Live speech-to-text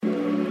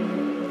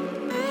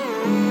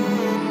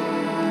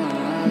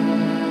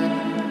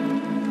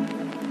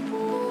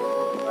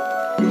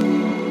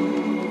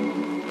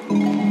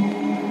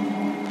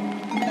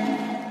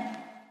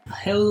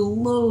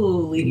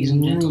ladies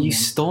and gentlemen. You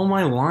stole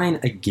my line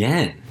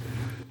again.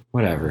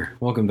 Whatever.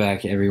 Welcome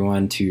back,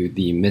 everyone, to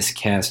the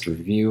Miscast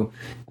review.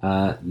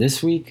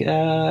 This week,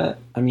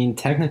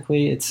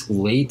 technically it's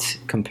late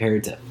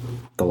compared to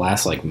the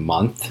last,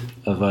 month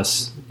of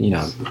us,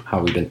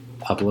 how we've been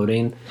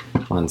uploading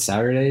on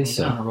Saturdays.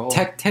 So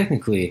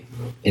technically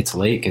it's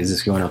late because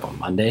it's going up on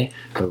Monday.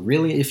 But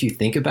really, if you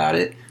think about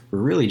it, we're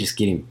really just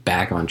getting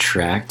back on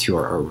track to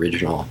our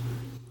original,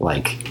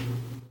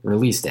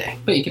 release day.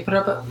 But you can put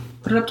it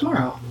up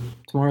tomorrow.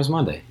 Tomorrow's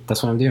Monday.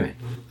 That's what I'm doing.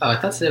 Oh, I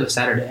thought today was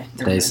Saturday.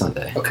 Today's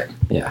Sunday. Okay.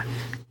 Yeah.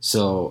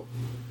 So,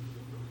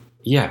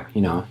 yeah,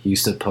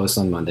 used to post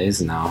on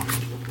Mondays, and now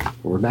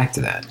we're back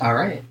to that. All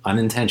right.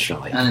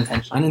 Unintentionally,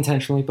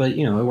 but,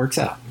 it works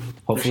out.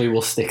 Hopefully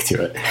we'll stick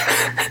to it.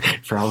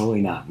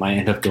 Probably not. Might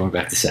end up going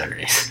back to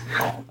Saturdays.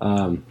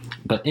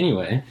 But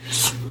anyway,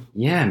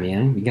 yeah,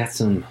 man, we got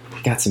some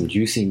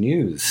juicy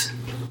news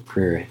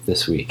for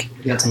this week.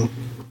 We got some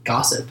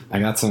gossip. I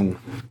got some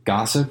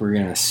gossip. We're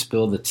gonna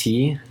spill the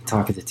tea,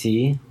 talk of the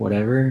tea,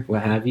 whatever,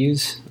 what have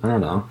yous. I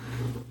don't know.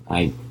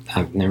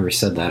 I've never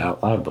said that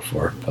out loud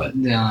before, but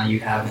no, you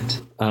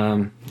haven't.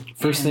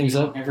 First things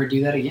up. Never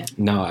do that again.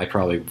 No, I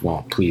probably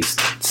won't. Please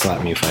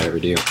slap me if I ever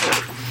do.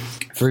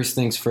 First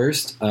things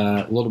first,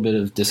 a little bit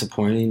of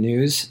disappointing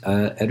news.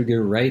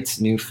 Edgar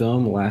Wright's new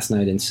film, Last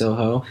Night in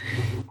Soho,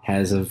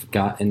 has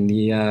gotten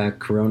the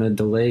corona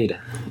delayed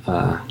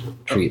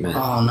treatment.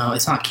 Oh, no.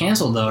 It's not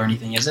canceled, though, or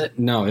anything, is it?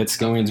 No, it's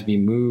going to be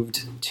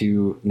moved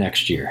to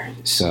next year.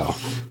 So,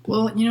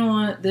 well, you know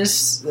what?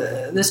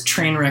 This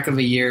train wreck of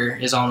a year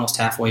is almost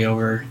halfway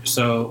over.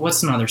 So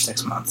what's another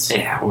 6 months?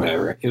 Yeah,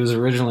 whatever. It was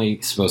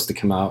originally supposed to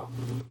come out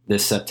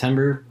this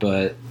September,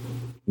 but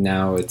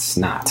now it's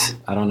not.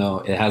 I don't know.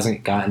 It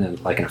hasn't gotten an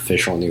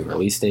official new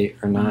release date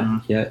or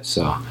not yet.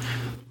 So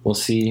we'll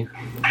see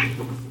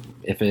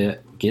if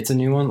it gets a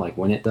new one,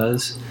 when it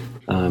does.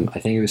 I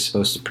think it was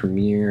supposed to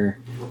premiere,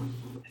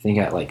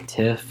 at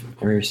TIFF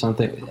or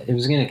something. It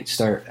was going to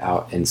start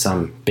out in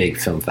some big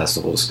film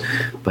festivals,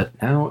 but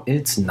now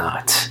it's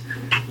not.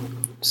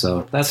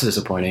 So that's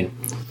disappointing.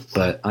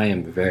 But I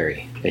am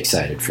very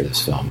excited for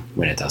this film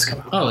when it does come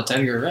out. Oh, it's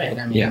Edgar Wright.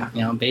 I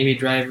mean, Baby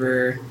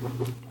Driver,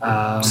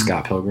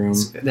 Scott Pilgrim.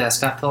 Yeah,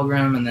 Scott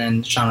Pilgrim, and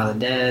then Shaun of the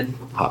Dead.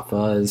 Hot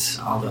Fuzz.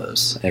 All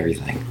those.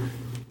 Everything.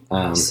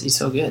 He's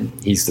so good.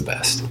 He's the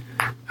best.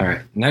 All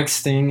right,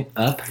 next thing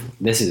up.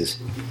 This is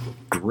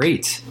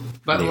great.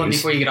 But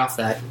before you get off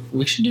that,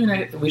 we should do an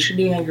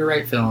Edgar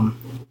Wright film.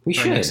 We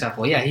should.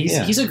 Example. Yeah,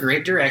 he's a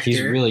great director.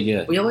 He's really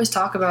good. We always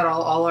talk about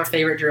all our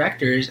favorite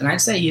directors, and I'd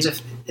say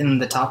he's in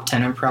the top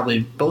 10 of probably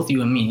both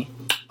you and me.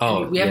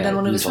 Oh, we haven't done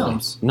one of his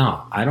films.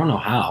 No, I don't know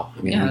how.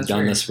 I mean, we've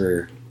done this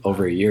for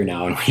over a year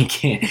now, and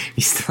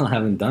we still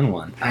haven't done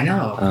one. I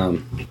know.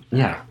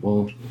 Yeah,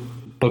 we'll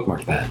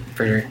bookmark that.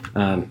 For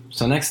sure.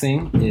 So next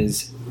thing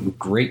is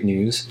great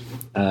news.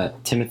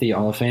 Timothy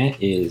Olyphant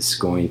is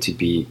going to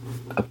be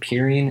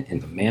appearing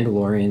in The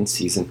Mandalorian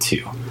Season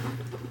 2.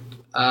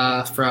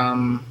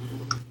 From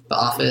The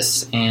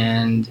Office,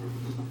 and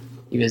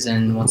he was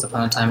in Once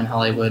Upon a Time in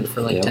Hollywood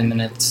for 10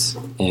 minutes.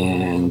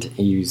 And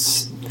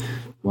he's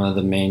one of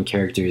the main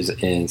characters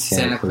in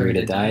Santa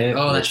Clarita Diet.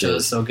 Oh, that show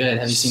is so good.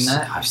 Have you seen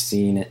that? I've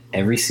seen it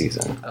every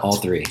season, all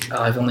three.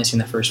 Oh, I've only seen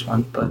the first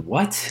one. But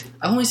what?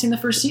 I've only seen the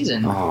first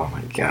season. Oh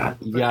my god!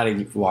 You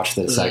gotta watch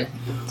the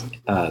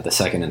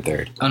second and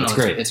third. Oh no, it's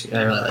great.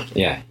 I really like it.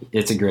 Yeah,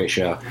 it's a great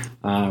show.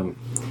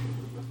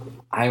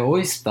 I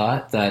always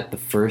thought that the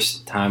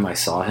first time I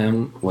saw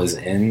him was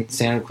in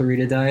Santa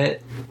Clarita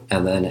Diet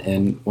and then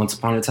in Once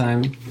Upon a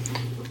Time.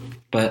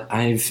 But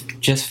I've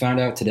just found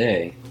out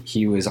today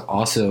he was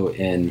also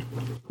in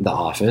The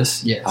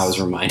Office. Yes. I was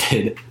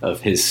reminded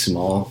of his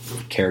small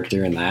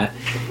character in that.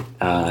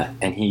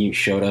 And he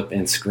showed up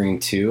in Scream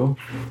 2,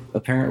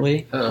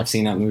 apparently. I've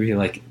seen that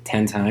movie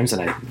 10 times,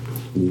 and I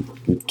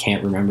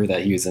can't remember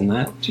that he was in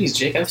that. Jeez,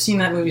 Jake, I've seen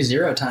that movie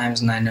 0 times,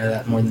 and I know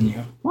that more than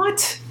you.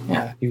 What?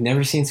 Yeah. You've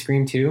never seen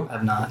Scream 2?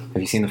 I've not.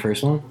 Have you seen the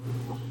first one?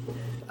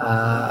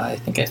 I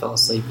think I fell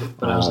asleep,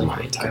 but I was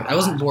tired. I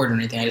wasn't bored or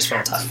anything. I just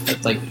felt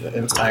tired.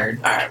 I was tired.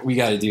 All right, we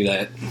got to do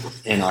that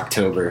in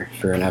October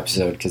for an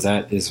episode because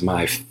that is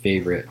my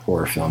favorite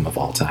horror film of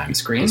all time.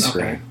 Scream?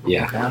 Okay.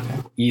 Yeah, okay.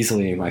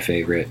 Easily my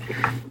favorite.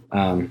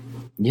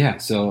 Yeah,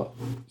 so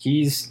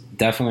he's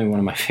definitely one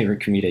of my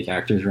favorite comedic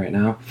actors right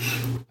now.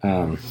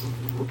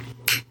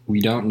 We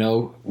don't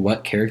know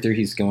what character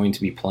he's going to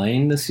be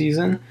playing this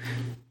season,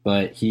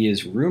 but he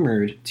is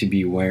rumored to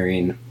be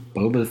wearing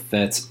Boba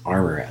Fett's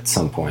armor at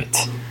some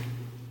point.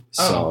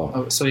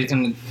 So he's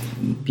going to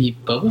be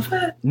Boba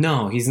Fett?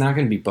 No, he's not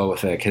going to be Boba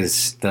Fett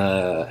because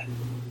the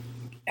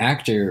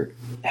actor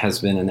has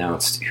been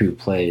announced who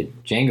played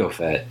Jango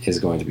Fett is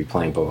going to be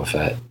playing Boba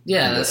Fett.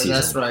 Yeah,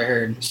 that's what I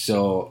heard.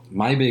 So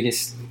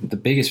the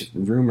biggest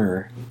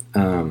rumor...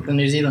 the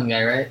New Zealand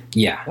guy, right?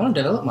 Yeah. I want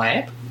to develop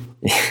my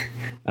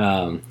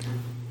app.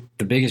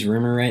 The biggest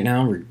rumor right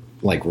now,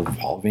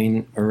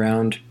 revolving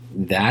around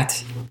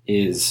that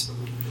is...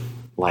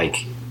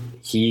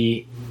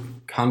 he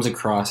comes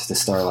across the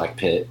Starlight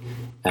Pit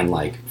and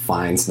like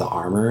finds the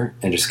armor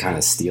and just kind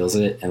of steals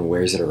it and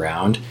wears it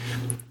around.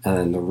 And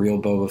then the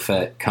real Boba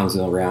Fett comes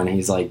around and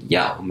he's like,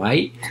 yo,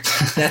 mate,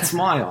 that's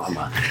my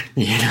armor,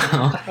 you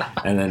know?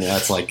 And then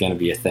that's like going to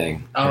be a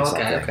thing. Oh,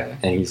 okay.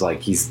 And he's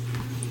like, his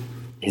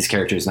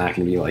character is not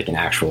going to be like an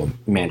actual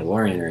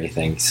Mandalorian or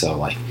anything. So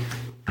like,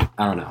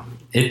 I don't know.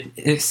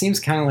 It seems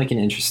kind of like an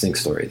interesting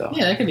story though.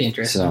 Yeah, that could be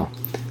interesting. So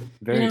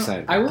very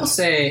excited. I will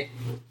say,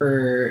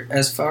 for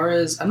as far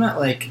as I'm not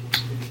like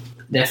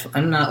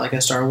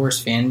a Star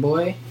Wars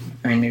fanboy.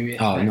 I mean, maybe.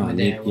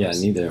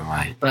 Neither am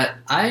I. But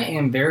I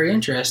am very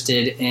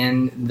interested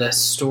in the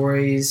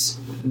stories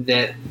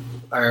that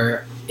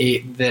are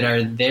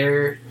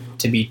there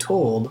to be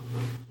told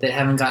that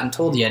haven't gotten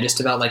told yet. Just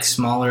about like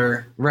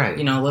smaller, right?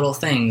 Little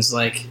things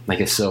like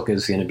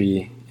Ahsoka's going to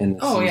be in the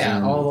season.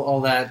 Yeah,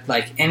 all that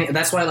and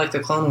that's why I like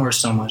the Clone Wars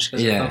so much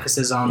because it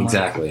focuses on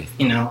exactly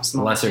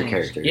lesser things.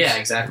 Characters. Yeah,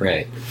 exactly.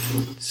 Right.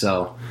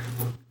 So,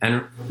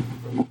 and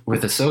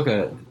with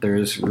Ahsoka,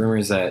 there's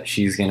rumors that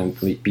she's going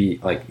to be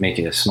like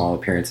making a small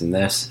appearance in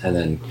this, and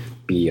then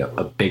be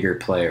a bigger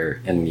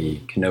player in the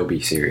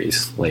Kenobi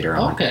series later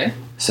on. Okay.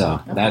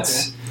 So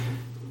that's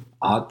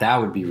that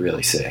would be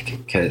really sick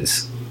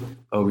because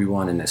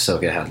Obi-Wan and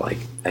Ahsoka had like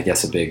I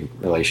guess a big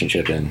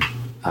relationship in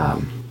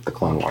the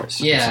Clone Wars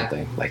or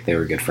something. Like they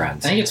were good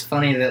friends. I think it's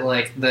funny that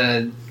like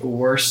the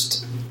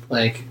worst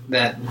like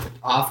that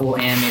awful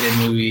animated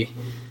movie,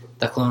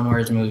 the Clone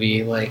Wars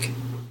movie, like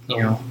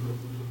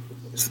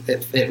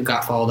it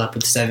got followed up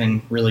with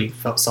 7 really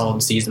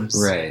solid seasons,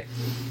 right?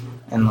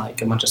 And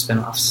like a bunch of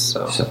spin-offs.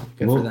 So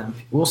good for them.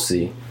 We'll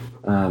see.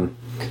 A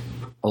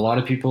lot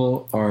of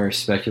people are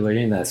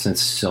speculating that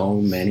since so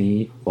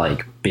many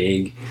like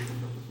big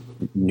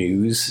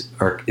news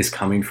is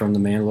coming from the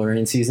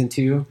Mandalorian season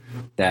 2,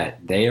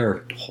 that they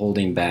are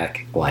holding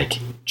back like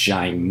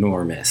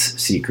ginormous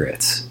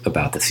secrets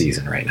about the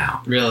season right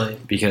now. Really?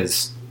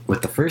 Because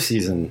with the first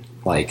season,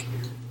 like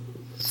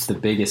the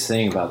biggest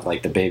thing about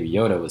like the Baby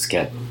Yoda was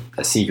kept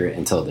a secret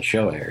until the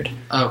show aired.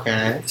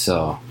 Okay.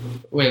 So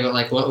wait, but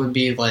like what would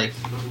be like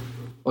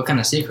what kind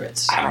of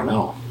secrets? I don't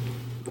know.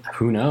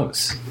 Who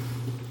knows?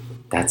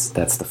 That's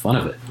the fun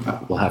of it.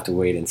 Oh. We'll have to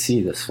wait and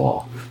see this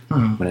fall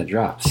when it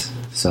drops.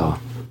 So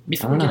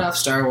before we get off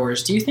Star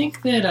Wars, do you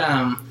think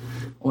that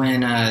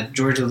when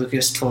George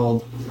Lucas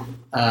told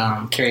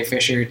Carrie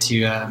Fisher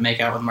to make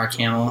out with Mark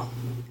Hamill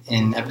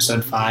in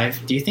Episode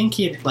 5, do you think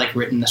he had like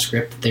written the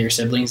script that they were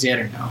siblings yet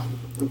or no?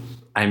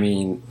 I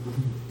mean,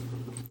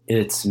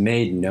 it's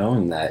made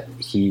known that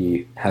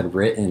he had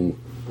written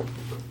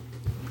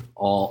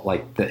all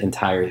like the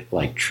entire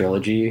like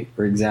trilogy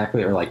or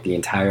like the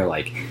entire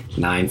like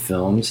 9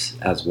 films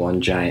as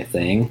one giant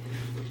thing,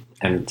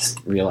 and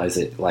realized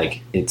it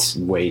like it's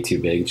way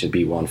too big to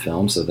be one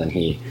film, so then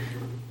he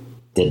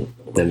did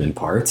them in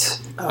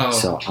parts.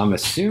 So I'm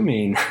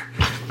assuming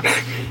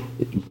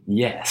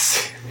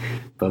yes,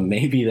 but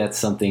maybe that's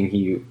something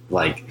he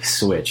like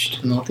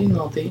switched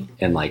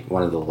in like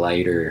one of the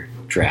lighter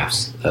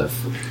drafts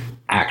of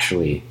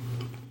actually.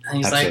 And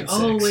he's like,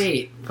 oh,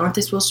 wait, aren't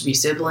they supposed to be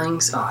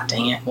siblings? Oh,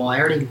 dang it. Well, I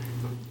already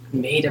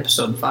made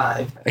Episode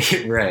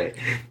 5. Right.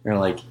 Or,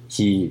 like,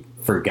 he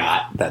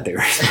forgot that they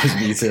were supposed to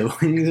be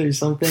siblings or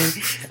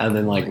something, and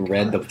then, like,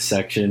 read the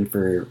section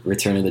for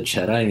Return of the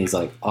Jedi, and he's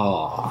like,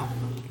 oh,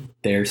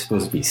 they're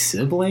supposed to be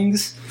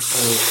siblings?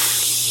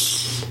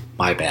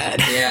 My bad.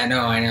 Yeah,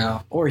 I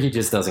know. Or he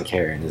just doesn't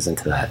care and is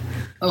into that.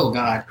 Oh,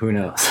 God. Who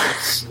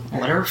knows?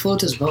 Whatever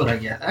floats his boat, I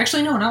guess.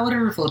 Actually, no, not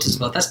whatever floats his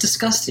boat. That's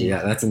disgusting.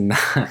 Yeah, that's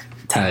not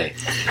tight.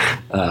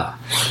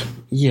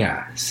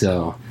 Yeah,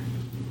 so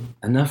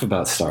enough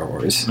about Star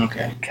Wars.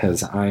 Okay.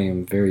 Because I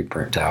am very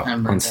burnt out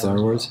on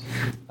Star Wars.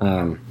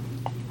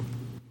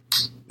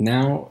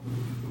 Now,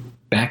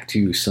 back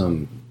to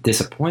some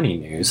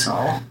disappointing news.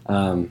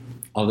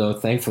 Although,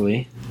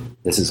 thankfully,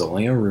 this is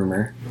only a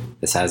rumor.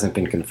 This hasn't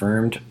been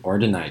confirmed or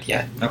denied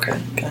yet. Okay.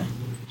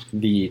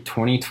 The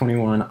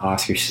 2021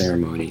 Oscar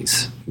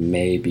ceremonies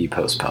may be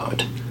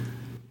postponed.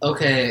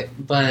 Okay,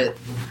 but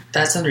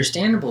that's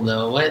understandable,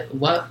 though.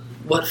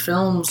 What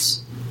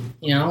films,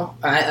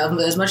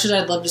 as much as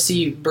I'd love to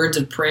see Birds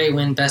of Prey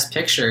win Best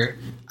Picture,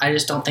 I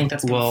just don't think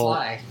that's going to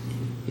fly.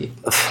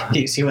 Do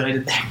you see what I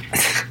did there?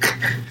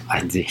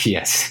 I did,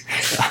 yes.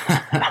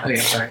 Okay,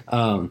 sorry.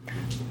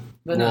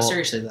 But no,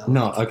 seriously though.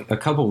 No, a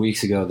couple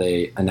weeks ago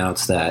they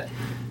announced that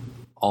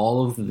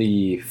all of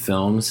the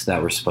films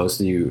that were supposed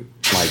to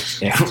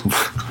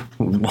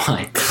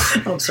what?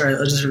 I'm sorry, that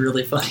was just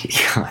really funny.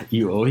 God,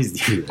 you always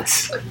do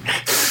this.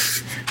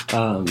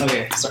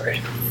 Okay,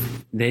 sorry.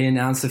 They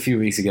announced a few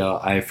weeks ago,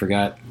 I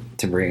forgot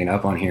to bring it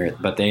up on here,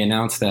 but they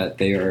announced that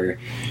they are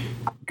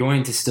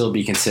going to still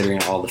be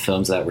considering all the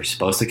films that were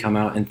supposed to come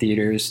out in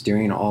theaters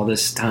during all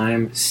this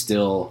time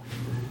still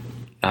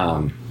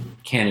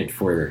candidate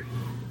for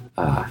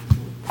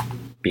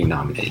being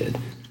nominated.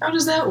 How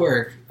does that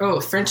work? Oh,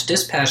 French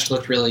Dispatch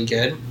looked really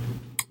good.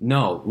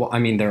 No, well, I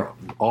mean, they're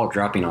all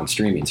dropping on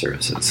streaming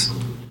services.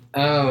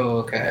 Oh,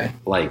 okay.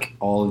 Like,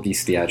 all of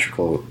these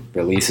theatrical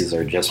releases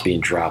are just being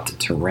dropped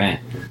to rent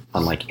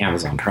on, like,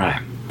 Amazon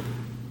Prime.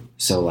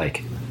 So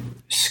like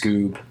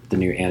Scoob, the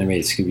new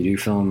animated Scooby-Doo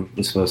film,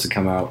 was supposed to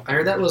come out. I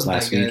heard that wasn't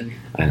last that good. week.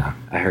 I know.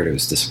 I heard it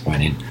was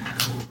disappointing.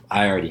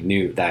 I already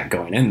knew that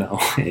going in though.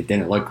 It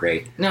didn't look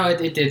great. No,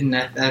 it didn't.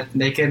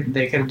 They could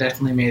have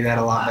definitely made that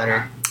a lot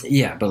better.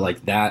 Yeah, but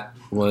like that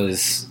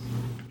was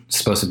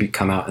supposed to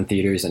come out in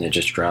theaters, and it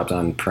just dropped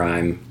on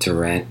Prime to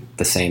rent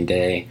the same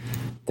day.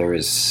 There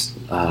was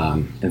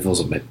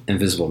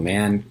Invisible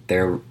Man.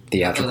 Their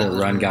theatrical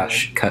run got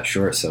cut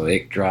short, so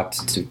it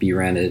dropped to be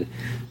rented.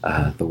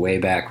 The Way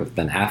Back with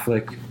Ben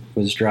Affleck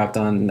was dropped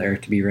on there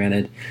to be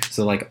rented.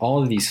 So like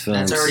all of these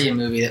films. That's already a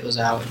movie that was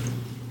out.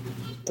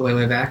 The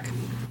Way Back.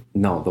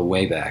 No, The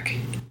Way Back.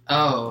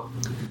 Oh,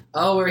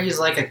 where he's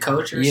like a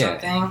coach or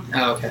something?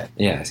 Oh, okay.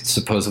 Yeah,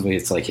 supposedly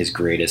it's like his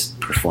greatest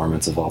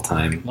performance of all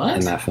time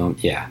in that film.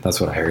 Yeah, that's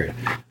what I heard.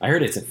 I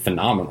heard it's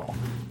phenomenal.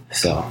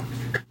 So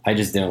I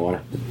just didn't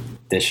want to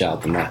dish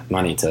out the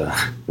money to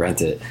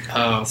rent it.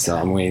 Oh. Okay. So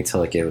I'm waiting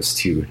till it goes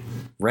to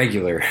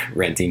regular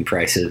renting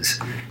prices.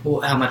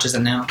 Well, how much is it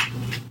now?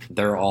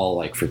 They're all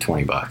like for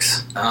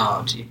 $20.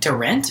 Oh, gee. To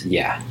rent?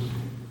 Yeah.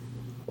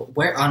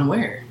 Where?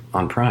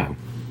 On Prime.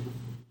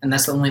 And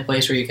that's the only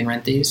place where you can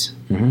rent these?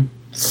 Mm-hmm.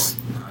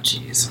 Oh,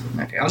 jeez.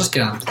 Okay, I'll just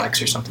get on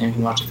Plex or something. You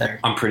can watch it there.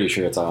 I'm pretty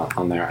sure it's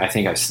on there. I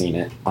think I've seen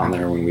it on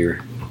there when we were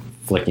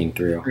flicking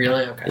through.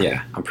 Really? Okay.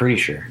 Yeah, I'm pretty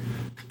sure.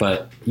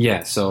 But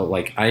yeah, so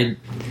like I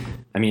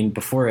mean,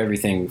 before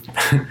everything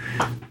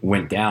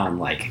went down,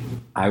 like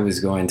I was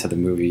going to the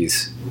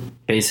movies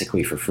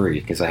basically for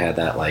free because I had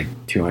that like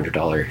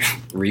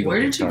 $200 Regal.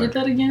 Where did you get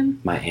that again?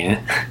 My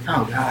aunt.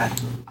 Oh God.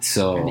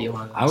 So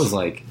I was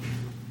like,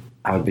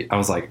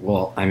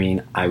 well, I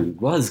mean, I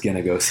was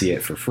gonna go see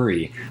it for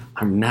free.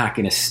 I'm not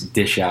gonna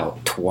dish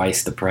out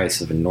twice the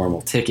price of a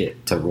normal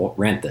ticket to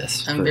rent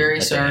this. I'm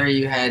very sorry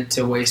you had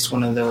to waste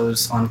one of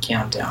those on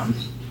Countdown.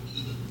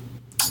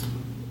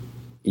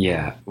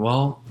 Yeah,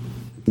 well,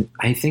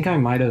 I think I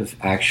might have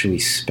actually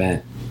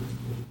spent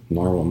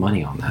normal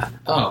money on that.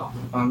 Oh,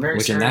 I'm very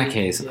sorry. Which in that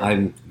case, yeah.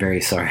 I'm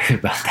very sorry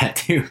about that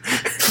too.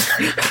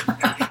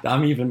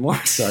 I'm even more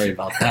sorry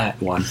about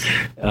that one.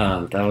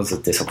 That was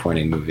a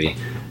disappointing movie.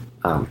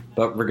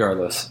 But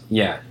regardless,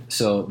 yeah.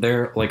 So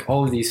they're like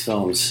all of these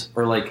films,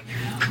 or like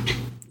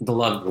The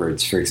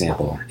Lovebirds, for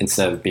example,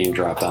 instead of being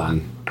dropped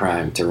on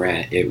Prime to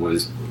rent, it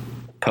was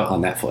put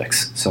on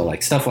Netflix. So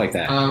like stuff like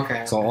that. Oh,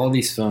 okay. So all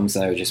these films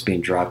that are just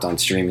being dropped on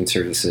streaming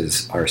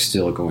services are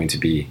still going to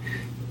be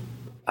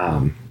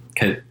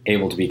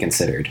able to be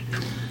considered.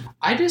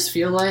 I just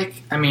feel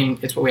like, I mean,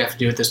 it's what we have to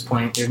do at this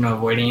point. There's no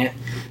avoiding it.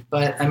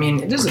 But I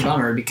mean, it is a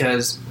bummer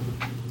because,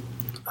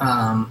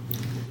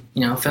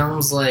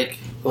 films like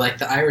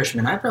The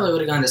Irishman, I probably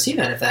would have gone to see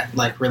that if that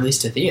like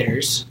released to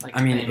theaters. Like,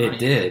 I mean, it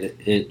did.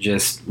 It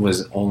just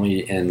was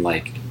only in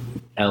like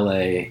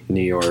LA,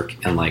 New York,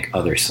 and like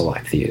other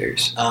select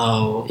theaters.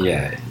 Oh. Okay.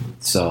 Yeah.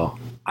 So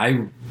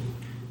I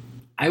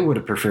would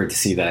have preferred to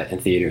see that in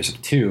theaters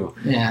too.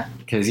 Yeah.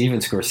 Because even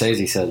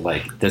Scorsese said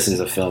like this is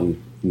a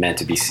film meant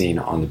to be seen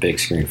on the big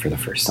screen for the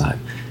first time,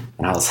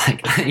 and I was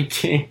like, I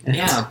can't.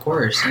 Yeah, of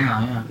course.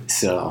 Yeah.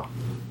 So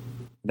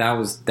that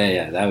was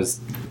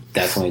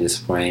definitely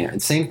disappointing.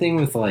 And same thing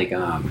with like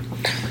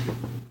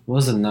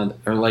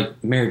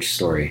like Marriage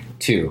Story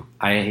too.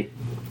 I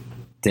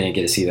didn't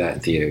get to see that in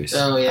theaters.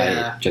 Oh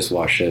yeah. I just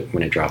watched it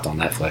when it dropped on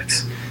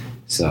Netflix.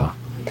 So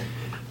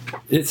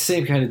it's the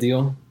same kind of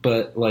deal,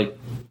 but like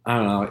I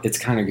don't know, it's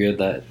kind of good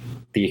that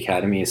the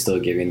Academy is still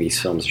giving these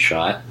films a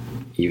shot,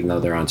 even though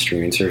they're on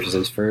streaming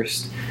services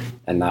first,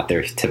 and not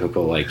their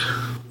typical like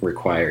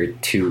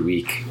required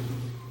 2-week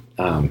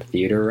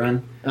theater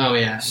run. Oh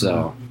yeah.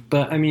 So,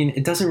 but I mean,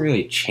 it doesn't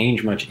really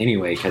change much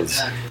anyway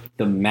because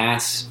the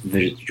mass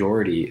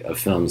majority of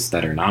films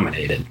that are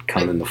nominated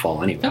come in the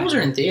fall anyway. Films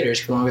are in theaters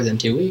for longer than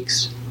 2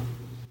 weeks.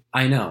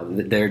 I know.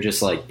 They're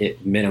just like,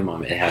 at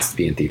minimum, it has to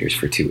be in theaters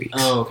for 2 weeks.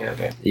 Oh,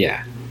 okay.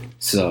 Yeah.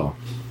 So,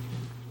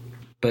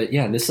 but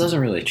yeah, this doesn't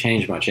really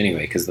change much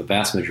anyway because the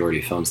vast majority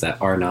of films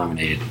that are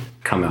nominated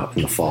come out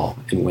in the fall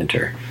and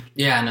winter.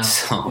 Yeah, no,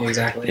 so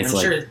exactly. It's I'm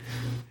like, sure.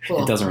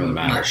 Well, it doesn't really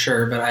matter. I'm not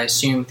sure, but I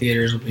assume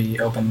theaters will be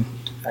open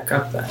back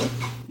up then.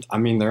 I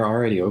mean, they're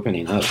already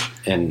opening up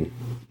in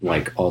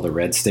like all the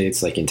red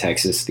states. Like in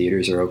Texas,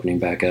 theaters are opening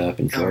back up.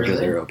 In Georgia,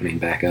 they're opening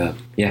back up.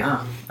 Yeah.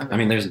 Oh, okay. I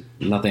mean, there's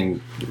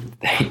nothing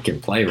they can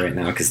play right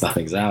now because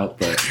nothing's out.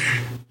 But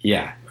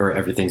yeah, or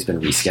everything's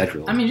been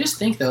rescheduled. I mean, just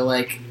think though.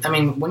 Like, I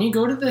mean, when you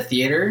go to the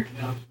theater,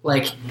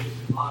 like,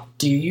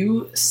 do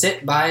you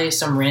sit by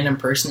some random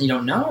person you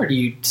don't know, or do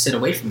you sit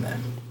away from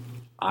them?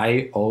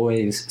 I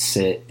always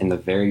sit in the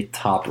very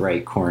top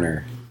right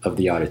corner of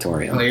the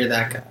auditorium. Oh, you're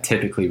that guy.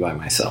 Typically by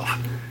myself.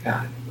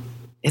 God.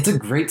 It's a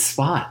great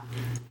spot.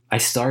 I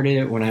started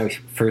it when I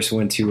first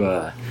went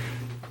to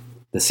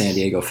the San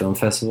Diego Film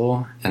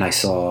Festival, and I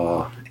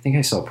think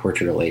I saw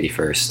Portrait of a Lady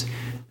first,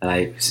 and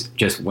I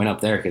just went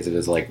up there because it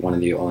was like one of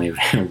the only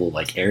available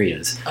like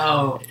areas.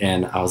 Oh.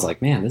 And I was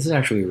like, man, this is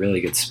actually a really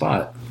good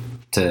spot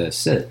to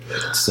sit.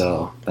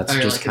 So that's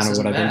just like, kind of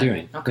what I've been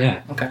doing. Okay.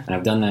 Yeah. Okay. And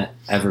I've done that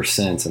ever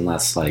since,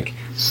 unless like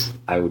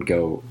I would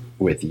go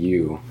with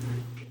you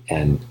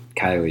and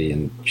Kylie,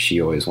 and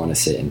she always want to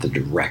sit in the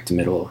direct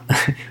middle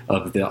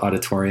of the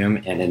auditorium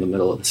and in the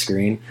middle of the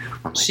screen.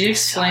 Like, she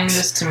explained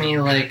this to me,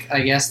 like,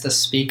 I guess the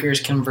speakers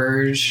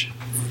converge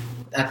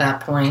at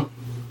that point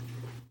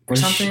or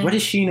something. What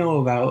does she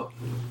know about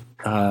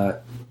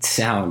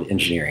sound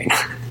engineering?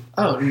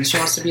 Oh, she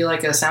wants to be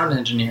like a sound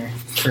engineer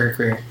for her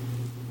career.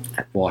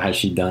 Well, has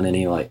she done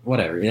any, like,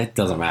 whatever? It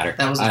doesn't matter.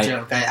 That was a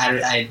joke.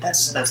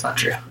 That's not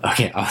true.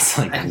 Okay, I was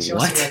like, She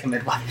what? wants to be like a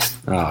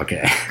midwife. Oh,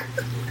 okay.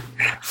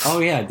 Oh,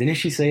 yeah, didn't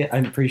she say,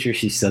 I'm pretty sure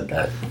she said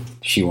that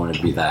she wanted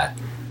to be that,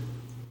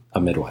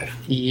 a midwife.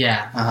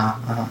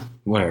 Yeah,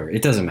 Whatever,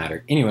 it doesn't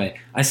matter. Anyway,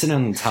 I sit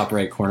in the top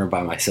right corner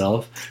by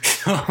myself,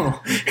 so,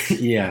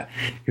 yeah,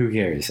 who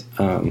cares?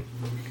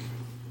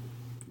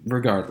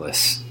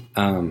 Regardless,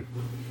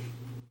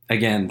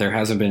 again, there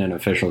hasn't been an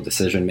official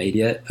decision made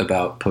yet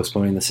about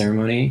postponing the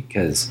ceremony,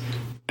 because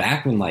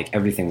back when, like,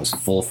 everything was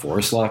full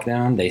force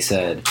lockdown, they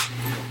said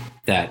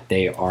that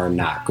they are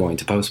not going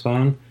to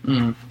postpone.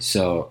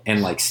 So,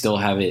 and, like, still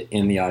have it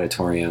in the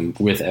auditorium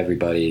with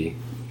everybody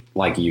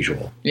like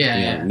usual.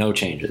 Yeah. No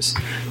changes.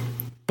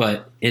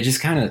 But it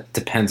just kind of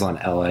depends on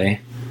LA,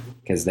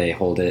 because they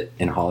hold it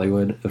in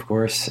Hollywood, of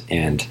course,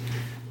 and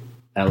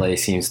LA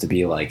seems to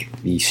be, like,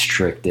 the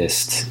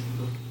strictest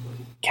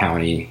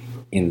county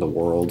in the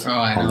world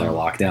on their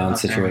lockdown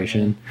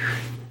situation.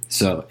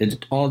 So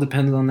it all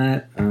depends on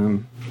that.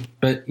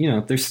 But, you know,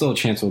 there's still a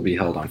chance we'll be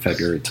held on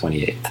February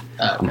 28th.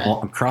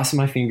 I'm crossing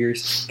my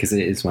fingers because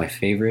it is my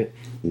favorite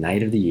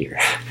night of the year.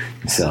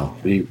 So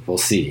we'll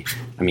see.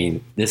 I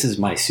mean, this is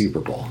my Super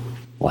Bowl.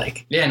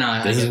 Like,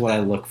 this is what I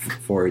look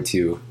forward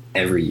to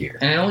every year.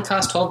 And it only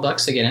costs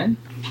 $12 to get in?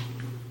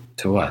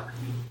 To what?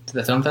 To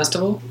the film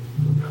festival?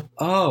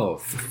 Oh,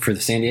 for the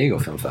San Diego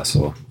Film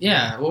Festival.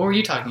 Yeah, what were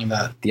you talking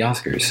about? The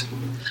Oscars.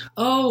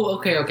 Oh,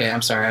 okay.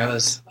 I'm sorry.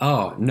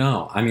 Oh,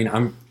 no. I mean,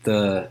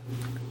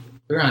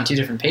 We were on two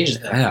different pages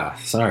there. Yeah,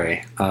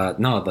 sorry.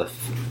 No, the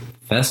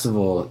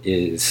festival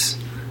it's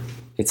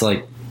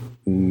like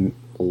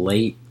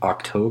late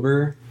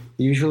October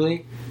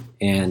usually,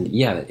 and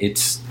yeah,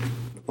 it's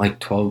like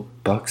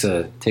 $12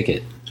 a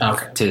ticket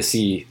to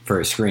see for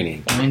a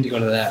screening. I need to go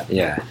to that.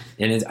 Yeah,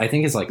 and I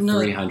think it's like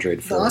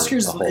 $300 for the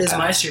Oscars the whole is pass.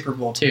 my Super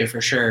Bowl too,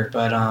 for sure.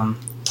 But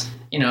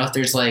you know, if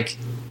there's like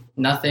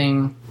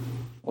nothing.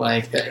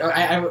 Like,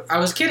 I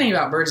was kidding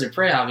about Birds of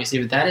Prey, obviously,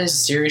 but that is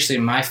seriously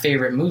my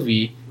favorite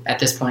movie at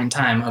this point in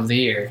time of the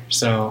year.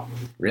 So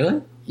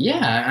really,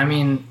 yeah, I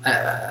mean,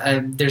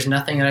 there's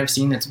nothing that I've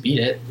seen that's beat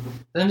it.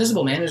 The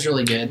Invisible Man is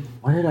really good.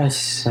 What did I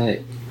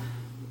say?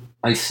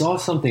 I saw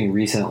something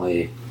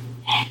recently,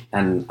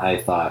 and I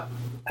thought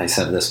I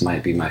said this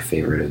might be my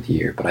favorite of the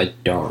year, but I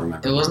don't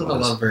remember. It wasn't The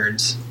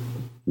Lovebirds.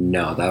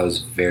 No, that was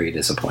very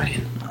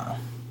disappointing.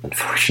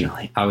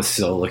 Unfortunately, I was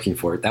so looking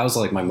forward. That was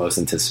like my most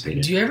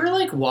anticipated. Do you ever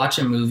like watch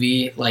a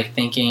movie like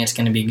thinking it's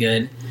going to be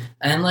good,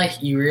 and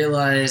like you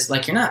realize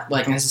like you're not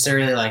like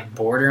necessarily like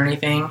bored or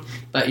anything,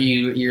 but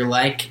you're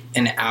like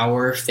an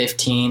hour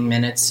 15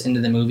 minutes into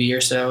the movie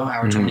or so,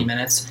 hour 20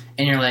 minutes,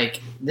 and you're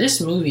like,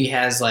 this movie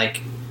has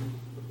like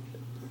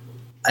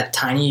a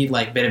tiny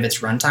like bit of its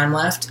runtime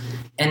left,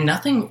 and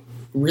nothing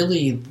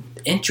really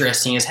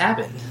interesting has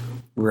happened.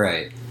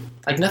 Right.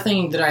 Like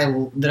nothing that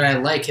I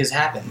like has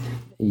happened.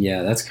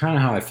 Yeah, that's kind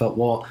of how I felt.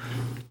 Well,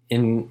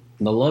 in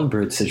the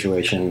Lovebird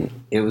situation,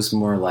 it was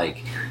more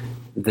like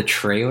the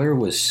trailer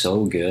was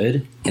so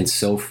good and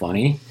so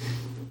funny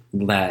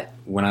that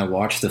when I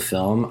watched the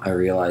film, I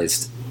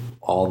realized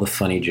all the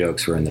funny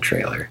jokes were in the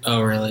trailer.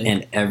 Oh, really?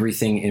 And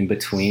everything in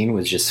between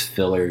was just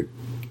filler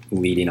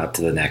leading up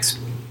to the next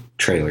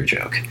trailer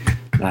joke.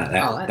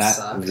 That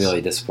sucks.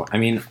 Really disappointing. I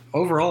mean,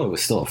 overall, it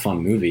was still a fun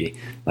movie.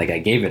 Like, I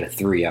gave it a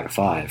 3 out of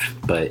 5,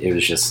 but it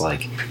was just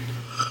like,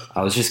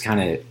 I was just kind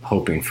of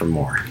hoping for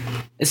more,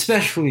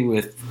 especially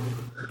with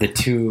the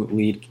 2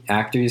 lead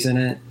actors in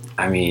it.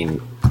 I mean,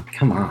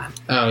 come on.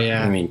 Oh,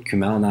 yeah. I mean,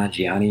 Kumail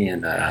Nanjiani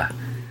and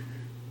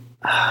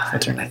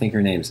I think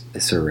her name's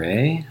Issa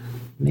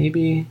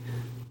maybe.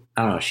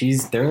 I don't know.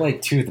 They're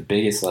like 2 of the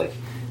biggest like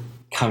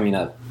coming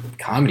up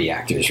comedy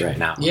actors right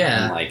now.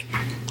 Yeah. And like,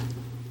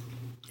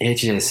 it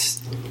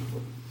just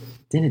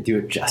didn't do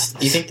it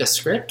justice. You think the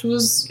script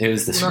was? It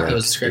was the script. It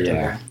was the script. Yeah.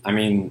 Okay. I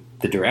mean,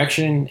 the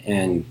direction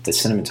and the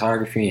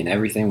cinematography and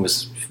everything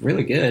was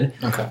really good.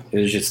 Okay. It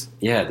was just,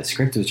 the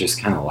script was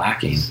just kind of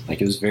lacking.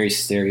 Like, it was very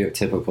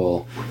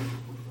stereotypical.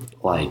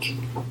 Like,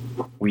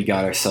 we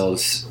got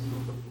ourselves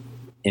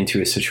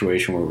into a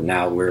situation where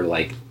now we're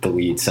like the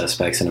lead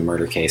suspects in a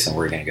murder case and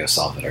we're going to go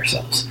solve it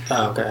ourselves.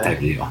 Oh, okay. Type of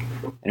deal.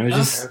 And it was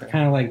just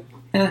kind of like,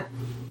 it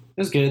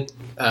was good.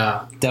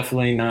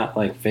 Definitely not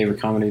like favorite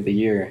comedy of the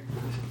year.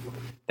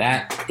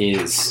 That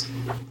is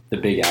The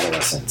Big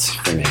Adolescence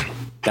for me.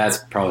 That's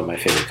probably my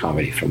favorite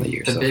comedy from the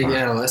year so far. The Big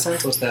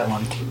Adolescence? What's that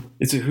one?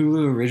 It's a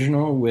Hulu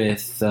original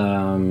with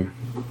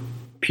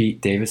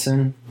Pete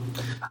Davidson.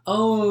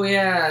 Oh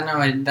yeah,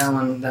 no,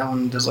 that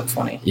one does look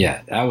funny.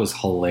 Yeah, that was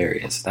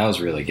hilarious. That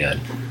was really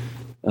good.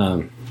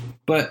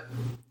 But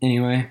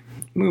anyway,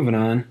 moving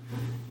on.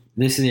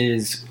 This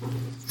is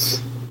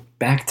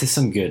back to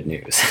some good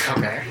news.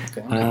 Okay.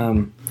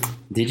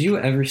 Did you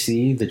ever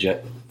see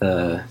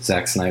the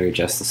Zack Snyder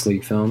Justice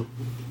League film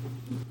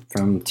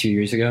from 2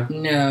 years ago?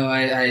 No,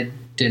 I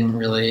didn't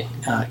really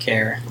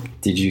care.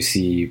 Did you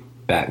see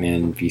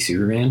Batman v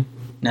Superman?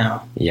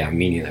 No. Yeah,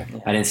 me neither. Yeah.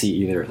 I didn't see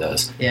either of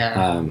those. Yeah.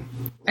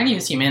 I didn't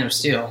even see Man of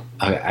Steel.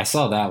 Okay, I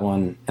saw that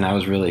one, and I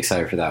was really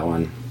excited for that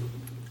one.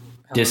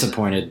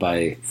 Disappointed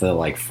by the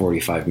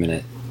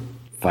 45-minute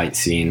fight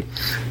scene.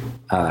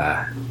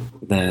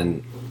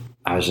 Then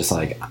I was just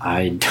like,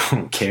 I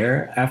don't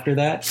care after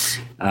that.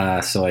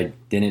 So I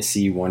didn't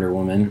see Wonder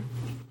Woman,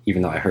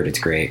 even though I heard it's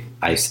great.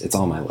 It's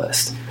on my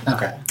list.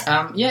 Okay.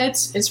 Yeah,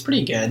 it's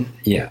pretty good.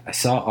 Yeah, I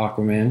saw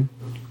Aquaman.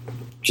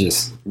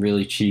 Just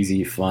really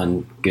cheesy,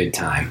 fun, good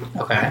time.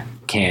 Okay.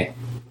 Can't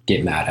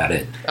get mad at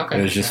it. Okay.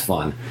 It was just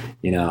fun.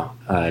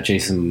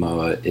 Jason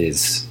Momoa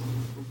is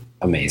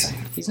amazing.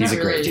 He's a really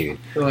great dude.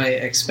 Who I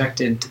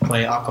expected to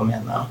play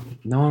Aquaman, though.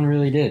 No one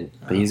really did,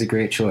 but he's a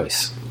great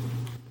choice.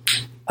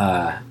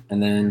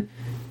 And then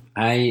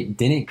I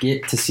didn't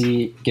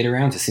get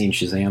around to seeing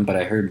Shazam, but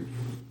I heard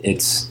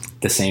it's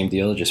the same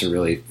deal, just a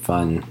really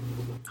fun,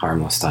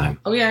 harmless time.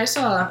 Oh yeah, I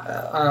saw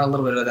a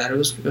little bit of that. It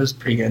was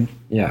pretty good.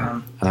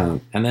 Yeah.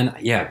 And then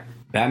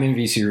Batman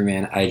v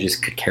Superman, I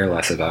just could care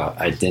less about.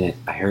 I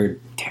heard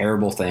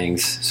terrible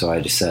things, so I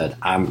just said,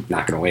 I'm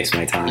not going to waste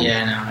my time.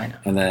 Yeah, I know.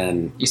 And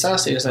then... You saw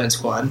Suicide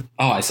Squad?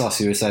 Oh, I saw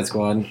Suicide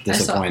Squad.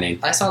 Disappointing.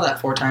 I saw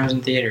that 4 times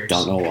in theaters.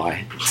 Don't know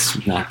why.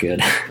 It's not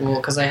good. Well,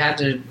 because I had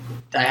to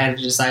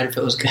decide if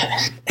it was good.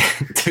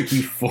 It took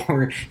you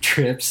 4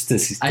 trips to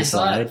decide? I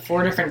saw it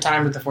 4 different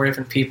times with the 4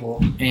 different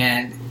people,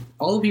 and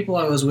all the people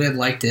I was with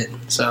liked it,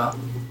 so...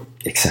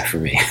 Except for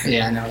me.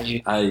 Yeah, I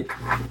know. I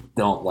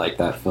don't like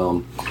that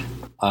film.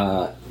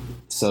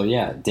 So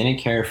yeah, didn't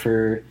care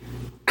for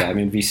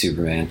Batman v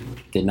Superman.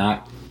 Did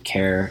not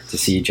care to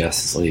see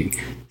Justice League.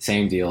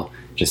 Same deal.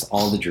 Just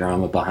all the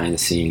drama behind the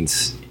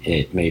scenes.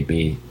 It made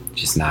me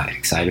just not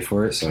excited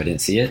for it, so I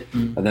didn't see it.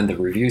 Mm. But then the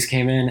reviews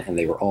came in, and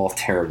they were all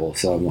terrible.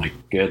 So I'm like,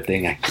 good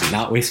thing I did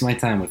not waste my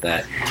time with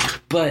that.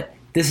 But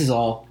this is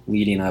all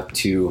leading up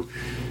to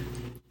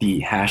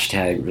the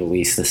hashtag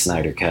release the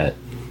Snyder Cut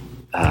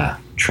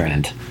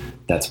trend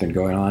that's been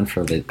going on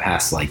for the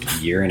past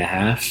year and a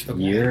half,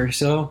 year or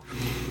so.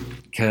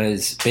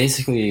 Because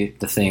basically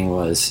the thing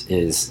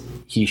is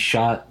he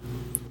shot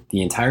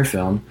the entire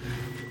film,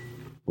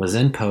 was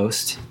in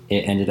post.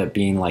 It ended up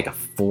being a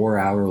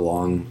 4-hour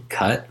long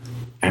cut,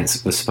 and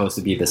it was supposed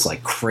to be this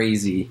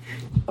crazy,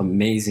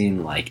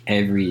 amazing,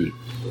 every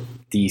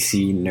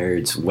DC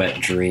nerd's wet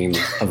dream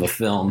of a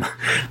film,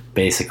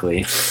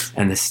 basically.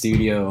 And the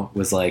studio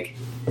was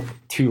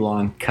too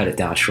long, cut it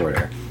down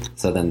shorter.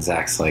 So then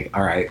Zach's all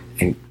right,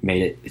 and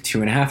made it a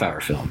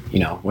 2.5-hour film.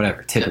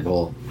 Whatever,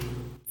 typical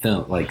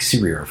film,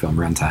 superhero film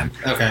runtime.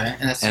 Okay,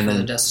 and that's for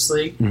the Justice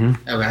League?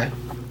 Mm-hmm. Okay.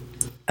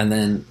 And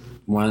then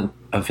one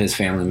of his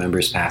family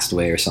members passed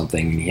away or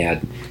something, and he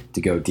had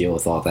to go deal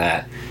with all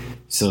that.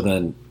 So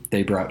then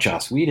they brought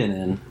Joss Whedon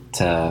in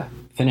to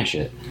finish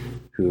it,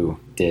 who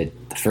did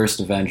the first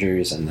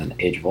Avengers and then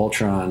Age of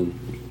Ultron.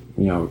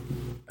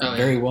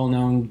 Very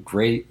well-known,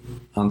 great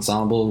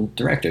ensemble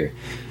director.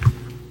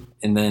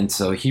 And then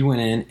so he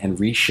went in and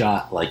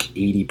reshot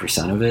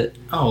 80% of it.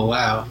 Oh,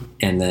 wow.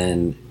 And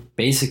then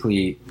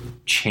basically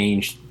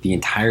changed the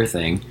entire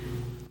thing,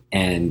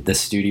 and the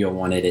studio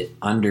wanted it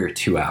under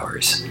 2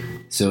 hours.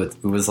 So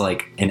it was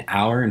an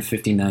hour and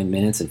 59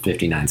 minutes and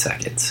 59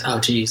 seconds. Oh,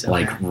 geez.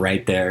 Okay.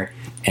 Right there.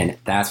 And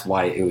that's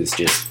why it was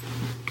just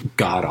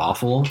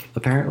god-awful,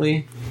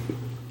 apparently.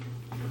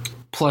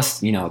 Plus,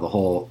 the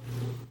whole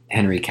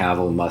Henry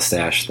Cavill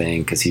mustache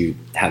thing, because he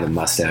had a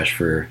mustache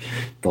for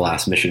the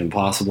last Mission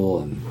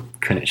Impossible and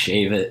couldn't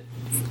shave it,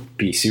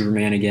 be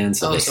Superman again,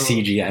 so they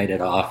CGI'd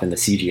it off, and the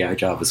CGI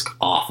job was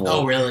awful.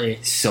 Oh,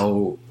 really?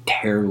 So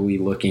terribly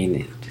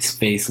looking. His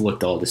face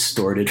looked all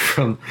distorted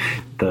from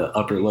the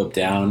upper lip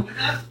down.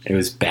 It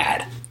was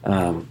bad.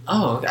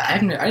 I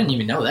didn't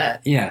even know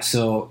that. Yeah,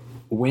 so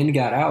wind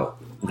got out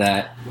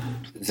that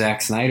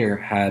Zack Snyder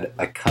had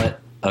a cut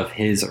of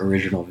his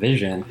original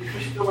vision,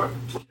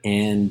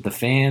 and the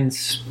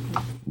fans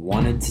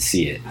wanted to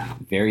see it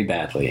very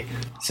badly.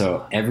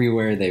 So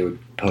everywhere they would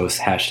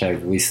post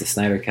hashtag release the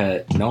Snyder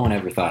Cut. No one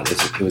ever thought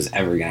it was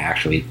ever going to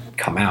actually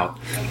come out.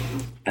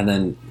 And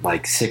then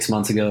 6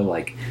 months ago,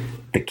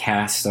 the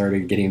cast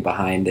started getting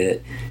behind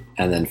it,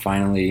 and then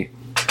finally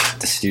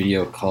the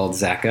studio called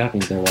Zack up,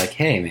 and they're like,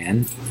 hey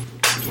man,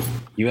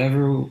 you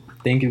ever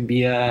think it'd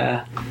be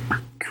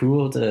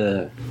cool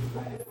to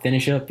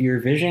finish up your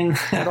vision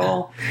at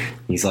all?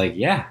 He's like,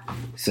 yeah.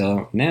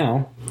 So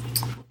now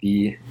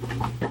the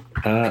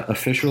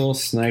official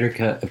Snyder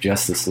Cut of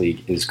Justice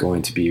League is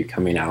going to be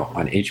coming out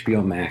on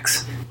HBO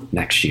Max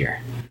next year.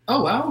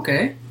 Oh, wow.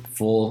 Okay.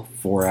 Full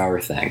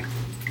 4-hour thing.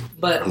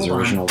 But his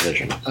original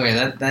vision. Okay,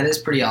 that is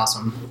pretty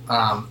awesome.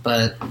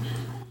 But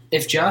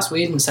if Joss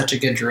Whedon's such a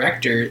good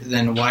director,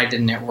 then why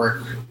didn't it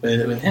work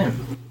with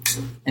him?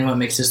 And what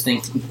makes us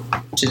think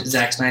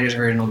Zack Snyder's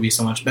version will be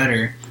so much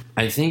better?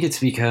 I think it's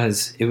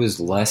because it was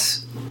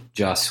less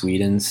Joss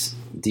Whedon's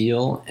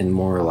deal and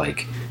more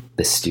like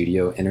the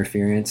studio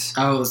interference.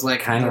 Oh, it was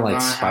like kind of like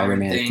Ron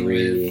Spider-Man Howard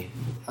 3.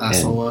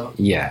 Solo.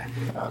 Yeah.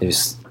 It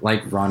was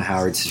like Ron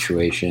Howard's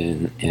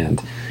situation and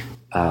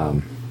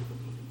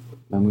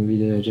what movie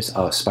did I just...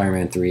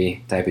 Spider-Man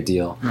 3 type of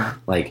deal. Huh.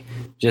 Like,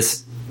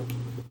 just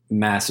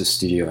massive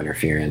studio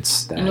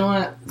interference. You know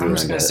what? I'm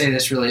just going to say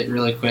this really,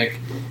 really quick.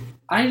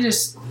 I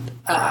just...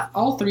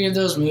 all three of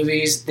those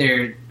movies,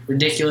 they're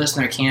ridiculous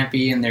and they're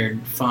campy and they're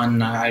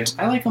fun. I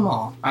like them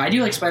all. I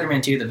do like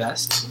Spider-Man 2 the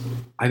best.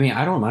 I mean,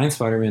 I don't mind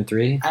Spider-Man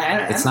 3.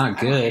 It's not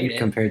good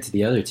compared to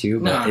the other two,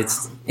 but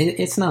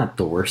it's not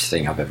the worst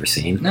thing I've ever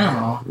seen.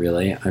 No.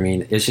 Really. I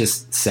mean, it's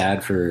just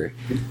sad for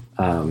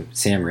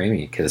Sam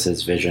Raimi because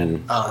his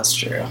vision... Oh, that's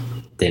true.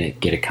 Didn't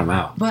get to come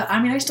out. But,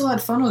 I mean, I still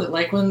had fun with it.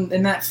 Like, when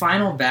in that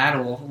final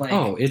battle... like,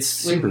 oh, it's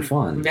super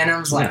fun.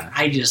 Venom's like,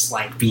 I just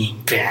like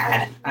being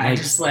bad. I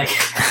just like...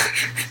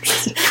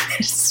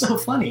 it's so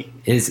funny.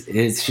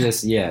 It's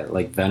just, yeah,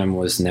 like, Venom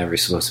was never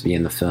supposed to be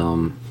in the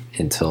film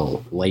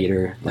until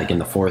later, like in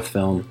the fourth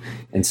film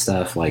and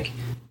stuff. Like,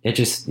 it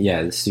just,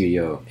 the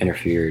studio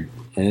interfered.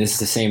 And it's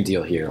the same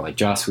deal here. Like,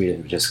 Joss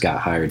Whedon just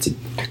got hired to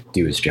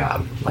do his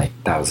job. Like,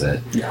 that was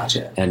it.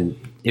 Gotcha. And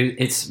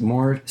it's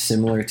more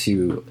similar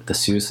to the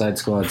Suicide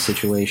Squad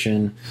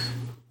situation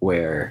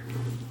where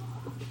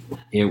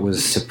it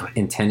was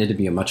intended to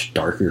be a much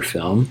darker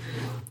film.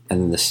 And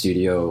then the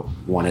studio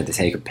wanted to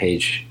take a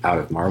page out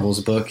of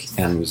Marvel's book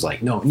and was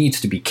like, no, it needs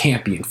to be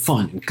campy and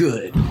fun and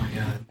good. Oh my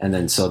God. And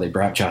then so they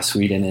brought Joss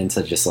Whedon in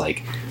to just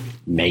like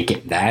make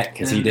it that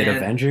because he did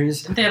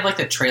Avengers. Didn't they have like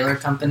the trailer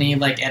company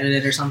like edit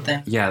it or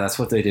something? Yeah, that's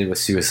what they did with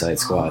Suicide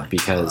Squad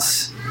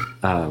because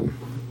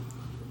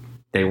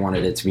they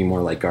wanted it to be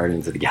more like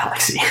Guardians of the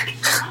Galaxy.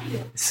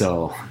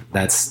 So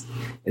that's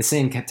the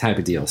same type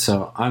of deal.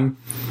 So I'm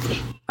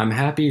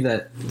happy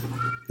that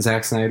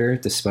Zack Snyder,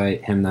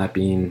 despite him not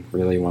being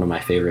really one of my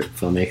favorite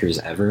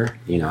filmmakers ever,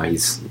 you know,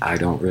 I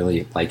don't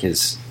really like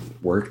his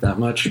work that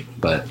much,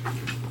 but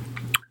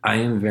I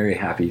am very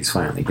happy he's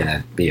finally going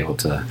to be able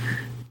to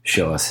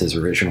show us his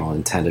original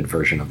intended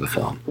version of the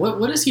film.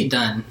 What has he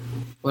done?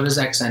 What has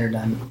Zack Snyder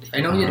done? I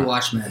know he did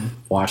Watchmen.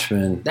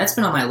 Watchmen. That's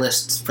been on my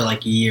list for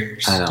like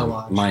years to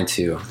watch. Mine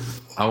too.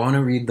 I want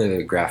to read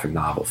the graphic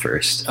novel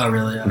first. Oh,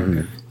 really?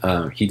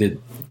 Oh, okay. He did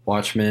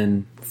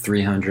Watchmen,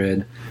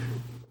 300.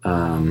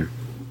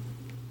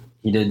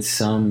 He did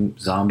some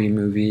zombie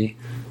movie.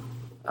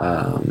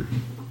 World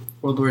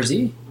War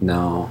Z?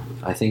 No,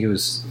 I think it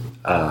was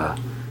Dawn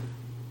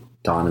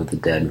of the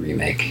Dead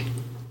remake.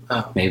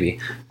 Oh. Maybe.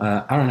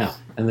 I don't know.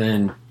 And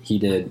then he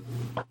did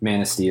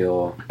Man of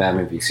Steel,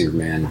 Batman v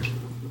Superman,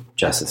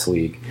 Justice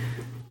League.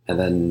 And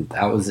then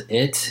that was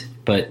it.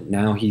 But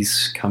now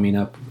he's coming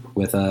up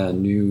with a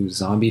new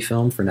zombie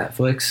film for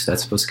Netflix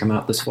that's supposed to come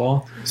out this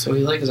fall. So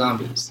he likes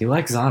zombies. He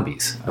likes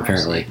zombies,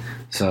 apparently.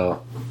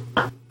 So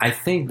I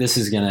think this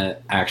is going to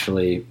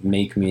actually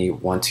make me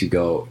want to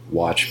go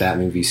watch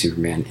Batman v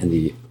Superman in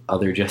the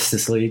other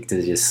Justice League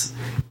to just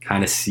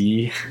kind of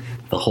see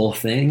the whole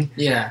thing.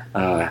 Yeah.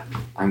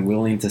 I'm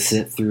willing to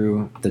sit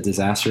through the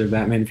disaster of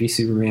Batman v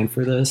Superman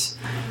for this.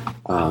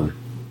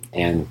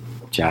 And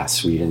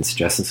Joss Whedon's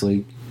Justice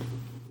League.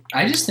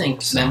 I just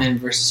think Batman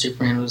vs.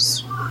 Superman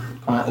was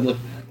kind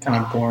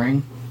of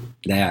boring.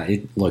 Yeah,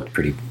 it looked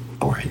pretty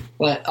boring.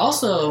 But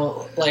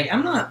also, like,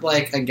 I'm not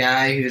like a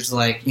guy who's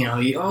like, you know,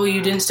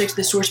 you didn't stick to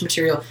the source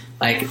material.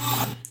 Like,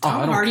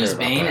 Tom Hardy's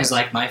Bane is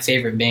like my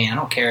favorite Bane. I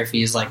don't care if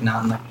he's like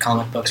not in the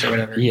comic books or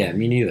whatever. Yeah,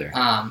 me neither.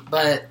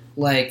 But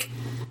like,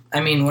 I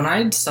mean, when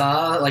I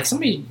saw like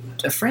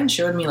a friend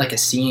showed me like a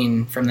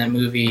scene from that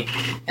movie,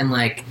 and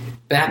like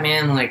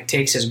Batman like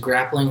takes his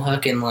grappling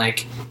hook and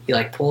like he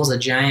like pulls a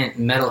giant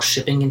metal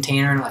shipping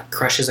container and like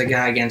crushes a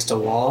guy against a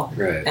wall.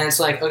 Right. And it's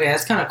like, okay,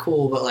 that's kind of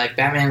cool, but like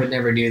Batman would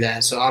never do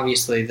that. So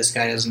obviously this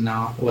guy doesn't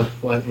know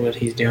what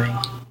he's doing.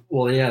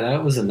 Well, yeah,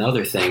 that was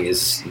another thing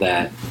is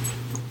that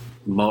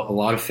a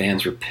lot of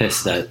fans were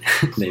pissed that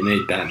they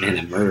made Batman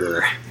a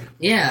murderer.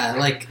 Yeah,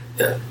 like.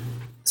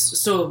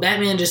 So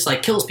Batman just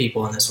like kills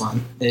people in this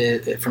one,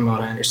 from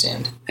what I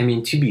understand. I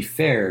mean, to be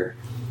fair,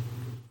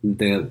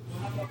 the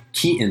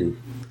Keaton,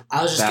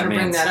 I was just going to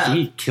bring that up.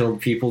 He killed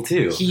people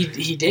too. He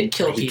did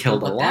kill people. He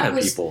killed a lot of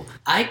people.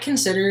 I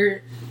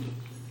consider,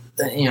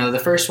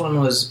 the first one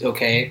was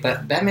okay,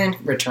 but Batman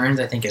Returns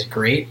I think is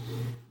great,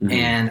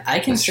 and I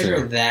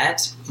consider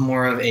that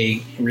more of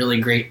a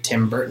really great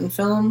Tim Burton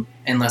film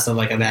and less of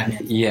like a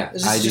Batman. Yeah,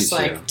 this is just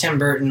like Tim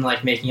Burton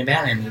like making a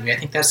Batman movie. I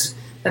think that's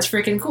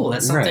freaking cool.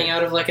 That's something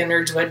out of like a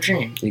nerd's wet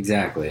dream.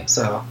 Exactly.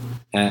 So,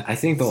 I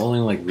think the only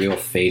like real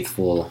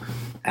faithful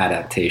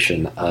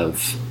adaptation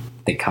of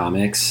the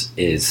comics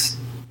is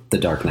the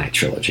Dark Knight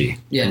trilogy.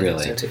 Yeah,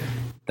 really. I think so too.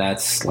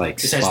 That's like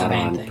spot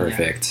on,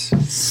 perfect. Yeah.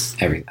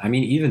 Everything. I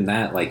mean, even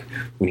that, like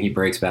when he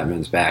breaks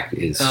Batman's back,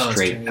 is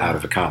straight out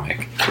of a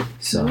comic.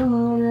 So,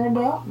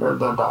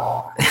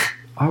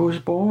 I was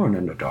born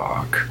in the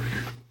dark.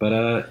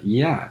 But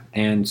yeah,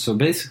 and so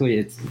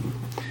basically,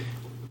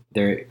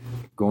 they're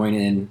going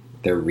in,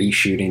 they're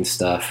reshooting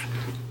stuff,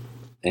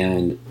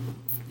 and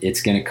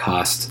it's going to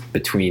cost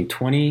between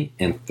 $20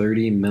 and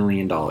 $30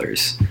 million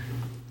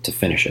to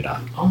finish it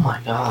up. Oh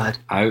my God.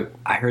 I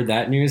heard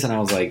that news and I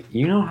was like,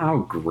 you know how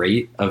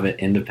great of an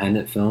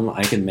independent film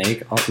I can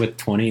make with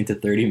 $20 to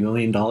 $30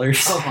 million?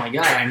 Oh my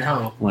God, I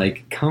know.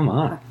 Like, come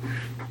on.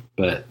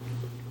 But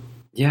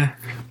yeah,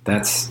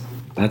 that's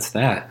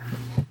that.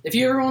 If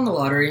you ever won the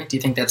lottery, do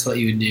you think that's what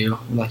you would do?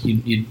 Like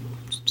you'd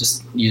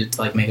just use it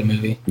to like make a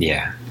movie?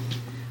 Yeah.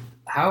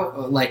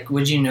 How, like,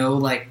 would you know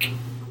like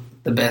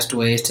the best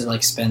ways to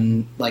like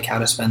spend, like how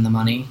to spend the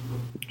money?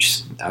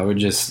 I would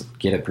just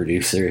get a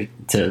producer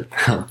to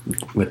help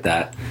with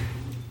that.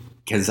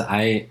 Because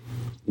I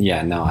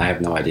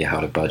have no idea how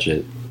to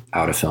budget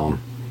out a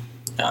film.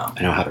 Oh.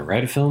 I know how to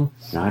write a film,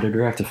 I know how to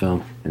direct a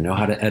film, I know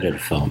how to edit a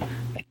film.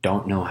 I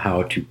don't know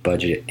how to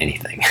budget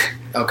anything.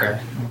 Okay,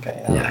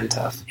 that would be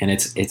tough. And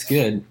it's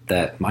good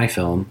that my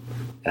film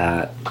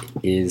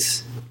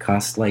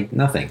costs like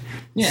nothing.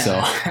 Yeah. So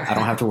I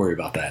don't have to worry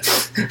about that.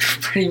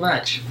 Pretty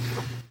much.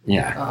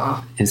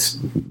 Yeah. It's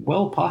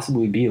will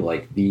possibly be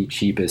like the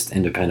cheapest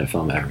independent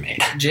film ever made.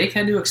 Jake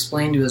had to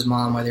explain to his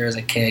mom why there was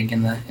a keg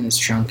in his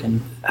trunk,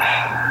 and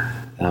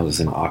that was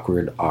an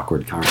awkward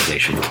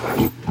conversation.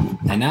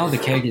 And now the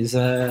keg is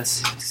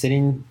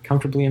sitting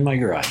comfortably in my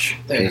garage,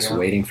 just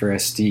waiting for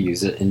us to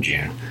use it in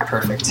June.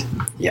 Perfect.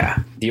 Yeah.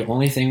 The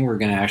only thing we're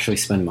going to actually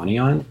spend money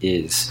on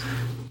is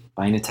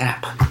buying a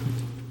tap.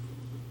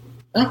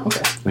 Oh,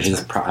 okay. Which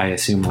is, I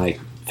assume, like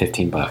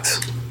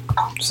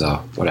 $15.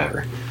 So,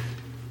 whatever.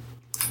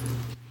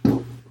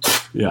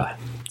 Yeah.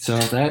 So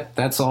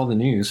that's all the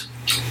news.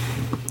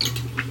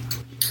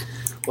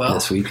 Well,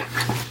 this week.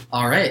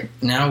 All right.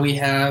 Now we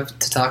have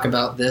to talk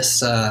about this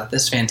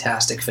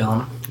fantastic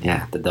film.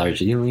 Yeah, the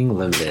Darjeeling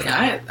Limited.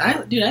 I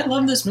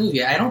love this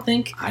movie.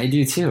 I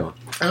do too.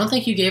 I don't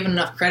think you gave it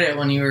enough credit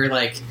when you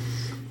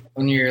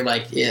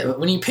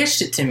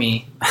pitched it to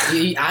me.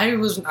 I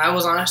was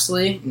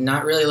honestly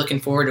not really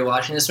looking forward to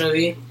watching this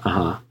movie.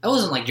 I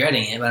wasn't like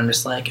dreading it, but I'm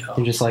just like,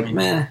 you're just like,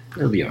 meh,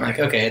 it'll be alright.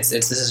 Like, okay,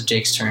 this is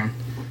Jake's turn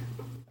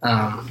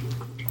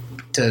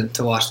to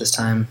watch this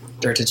time,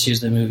 or to choose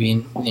the movie.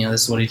 And,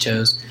 this is what he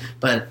chose.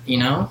 But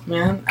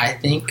man, I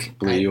think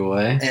blew you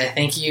away. I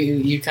think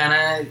you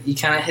kind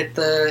of hit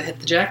the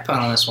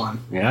jackpot on this one.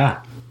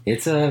 Yeah,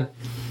 it's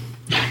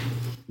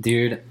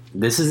dude.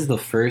 This is the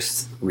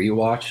first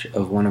rewatch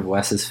of one of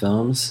Wes's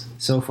films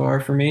so far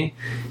for me,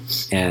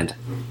 and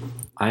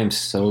I'm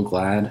so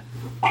glad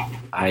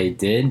I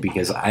did,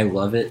 because I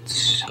love it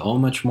so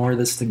much more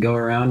this to go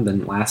around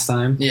than last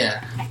time.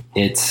 Yeah.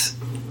 It's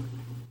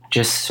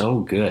just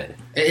so good.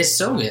 It's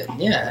so good,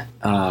 yeah.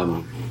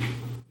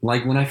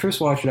 Like, when I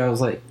first watched it, I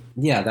was like,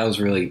 yeah, that was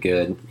really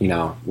good.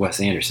 Wes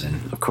Anderson,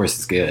 of course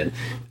it's good.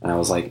 And I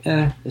was like,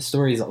 the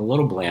story's a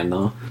little bland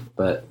though,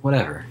 but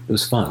whatever. It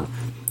was fun.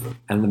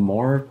 And the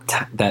more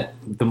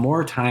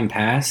time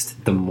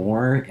passed, the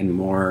more and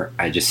more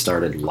I just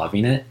started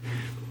loving it.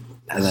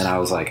 And then I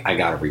was like, I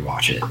gotta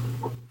rewatch it.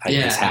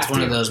 It's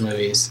one of those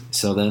movies.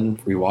 So then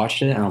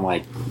rewatched it, and I'm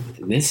like,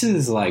 this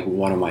is like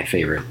one of my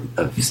favorite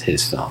of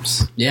his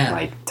films. Yeah.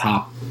 Like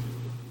top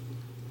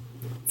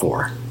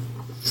 4.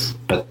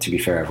 But to be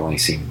fair, I've only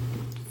seen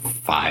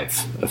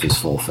 5 of his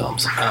full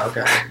films. Oh,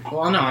 okay.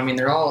 Well, no, I mean,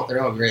 they're all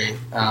great.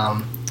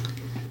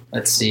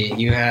 Let's see.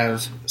 You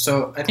have...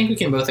 So, I think we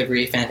can both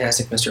agree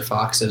Fantastic Mr.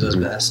 Fox is his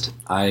best.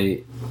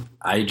 I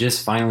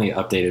just finally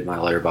updated my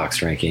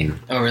Letterboxd ranking.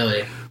 Oh,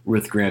 really?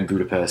 With Grand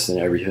Budapest and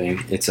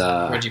everything. It's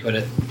Where'd you put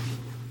it?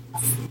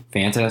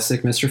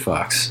 Fantastic Mr.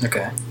 Fox.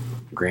 Okay.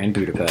 Grand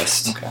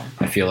Budapest. Okay.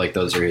 I feel like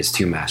those are his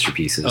 2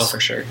 masterpieces. Oh, for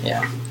sure.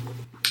 Yeah.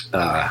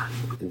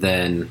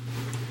 Then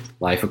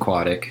Life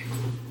Aquatic.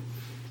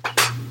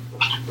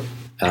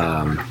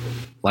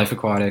 Life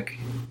Aquatic,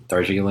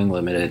 Darjeeling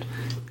Limited,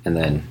 and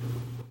then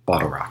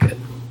Bottle Rocket.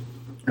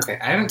 Okay,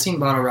 I haven't seen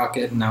Bottle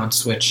Rocket, and I would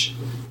switch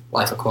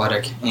Life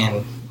Aquatic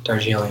and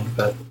Darjeeling,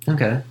 but...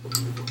 Okay.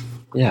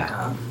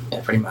 Yeah.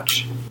 Yeah, pretty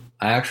much.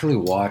 I actually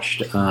watched,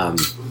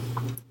 the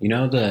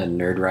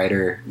Nerd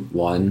Writer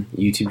 1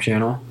 YouTube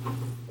channel?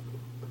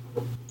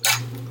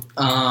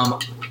 I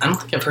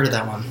don't think I've heard of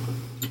that one.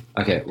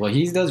 Okay, well,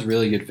 he does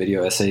really good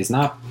video essays,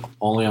 not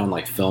only on,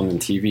 like, film and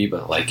TV,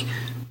 but, like,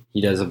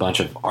 he does a bunch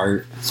of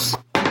art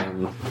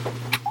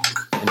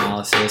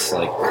analysis.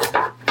 Like,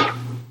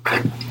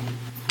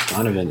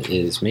 Donovan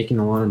is making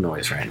a lot of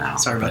noise right now.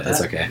 Sorry about that.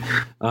 That's okay.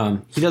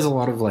 He does a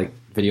lot of, like,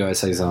 video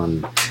essays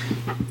on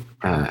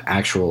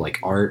actual, like,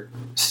 art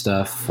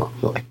stuff,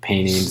 like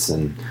paintings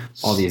and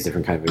all these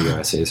different kind of video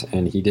essays.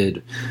 And he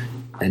did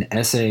an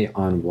essay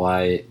on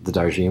why The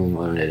Darjeeling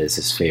Limited is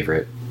his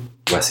favorite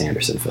Wes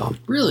Anderson film.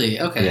 Really?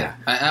 Okay. Yeah.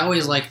 I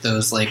always like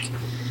those, like,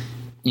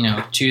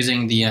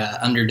 choosing the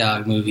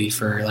underdog movie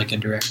for, like, a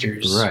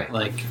director's, right.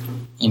 Like,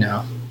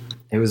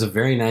 It was a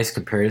very nice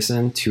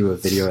comparison to a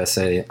video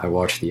essay I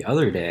watched the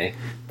other day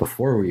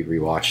before we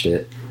rewatched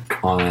it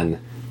on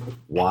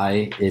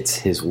why it's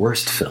his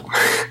worst film.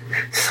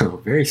 So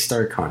very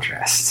stark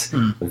contrasts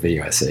of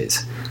video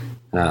essays.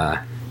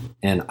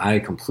 And I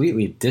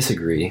completely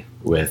disagree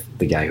with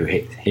the guy who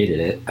hated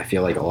it. I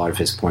feel like a lot of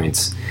his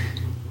points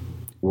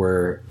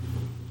were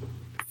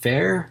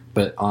fair,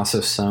 but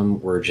also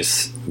some were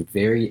just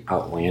very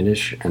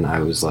outlandish, and I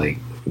was like,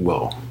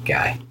 whoa,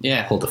 guy,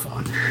 Yeah. hold the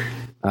phone.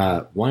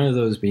 One of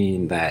those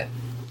being that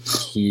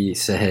he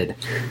said,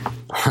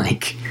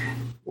 like,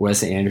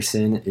 Wes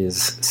Anderson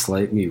is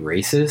slightly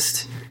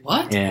racist.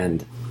 What?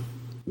 And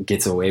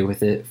gets away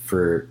with it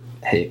for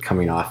it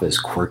coming off as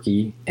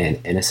quirky and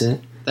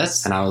innocent.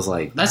 And I was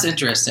like, that's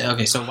interesting.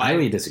 Okay, so why? I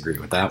really disagree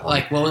with that one.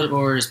 Like, what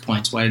were his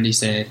points? Why did he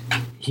say it?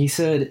 He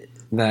said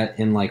that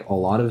in like a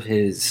lot of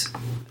his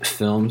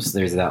films,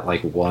 there's that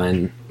like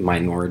one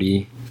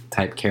minority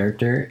type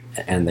character,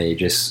 and they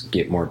just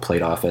get more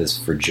played off as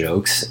for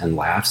jokes and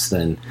laughs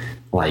than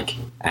like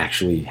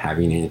actually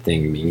having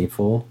anything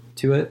meaningful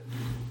to it.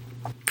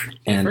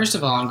 And first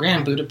of all, on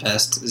Grand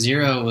Budapest,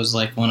 Zero was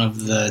like one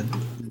of the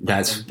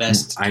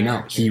best. I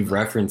know he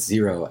referenced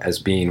Zero as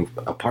being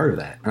a part of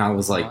that, and I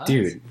was like,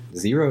 dude,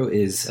 Zero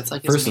is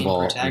like first of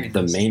all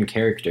the main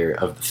character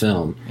of the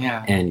film,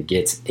 and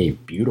gets a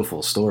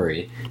beautiful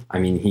story. I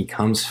mean, he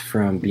comes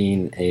from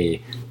being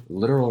a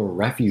literal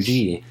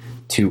refugee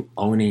to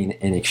owning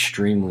and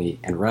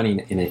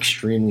running an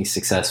extremely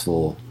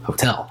successful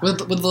hotel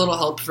with a little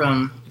help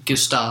from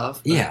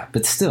Gustav. Yeah,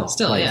 but still,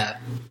 like, yeah.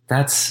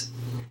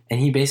 And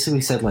he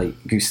basically said like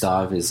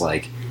Gustav is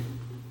like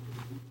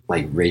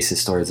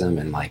racist towards him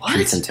and like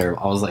treats him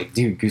terrible. I was like,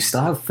 dude,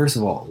 Gustav first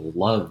of all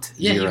loved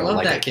Zero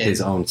like that kid.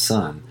 His own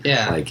son.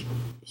 Yeah, like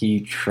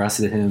he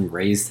trusted him,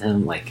 raised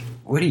him. Like,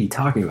 what are you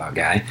talking about,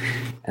 guy?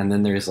 And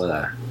then there's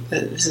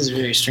this is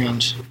very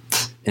strange.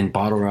 In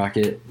Bottle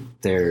Rocket,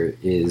 there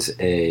is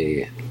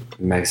a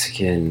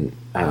Mexican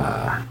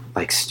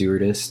like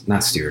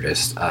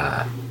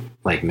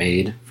like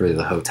maid for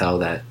the hotel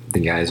that the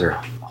guys are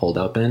holed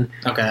up in.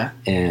 Okay.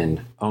 And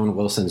Owen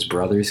Wilson's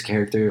brother's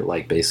character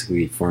like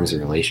basically forms a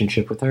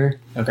relationship with her.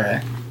 Okay.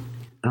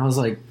 And I was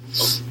like,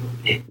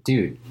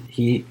 dude,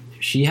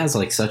 she has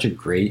like such a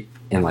great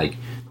and like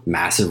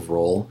massive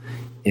role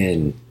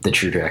in the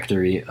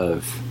trajectory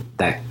of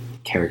that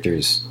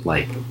character's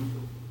like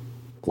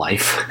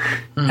life.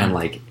 And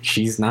like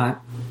she's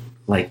not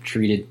like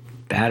treated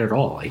bad at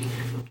all. Like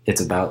it's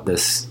about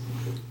this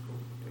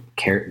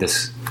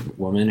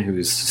woman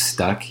who's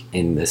stuck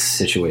in this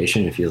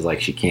situation and feels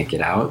like she can't get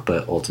out,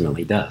 but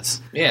ultimately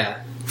does.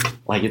 Yeah.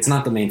 Like, it's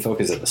not the main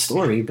focus of the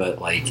story, but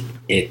like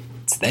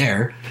it's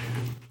there.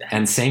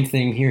 And same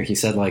thing here. He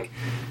said like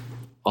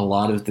a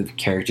lot of the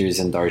characters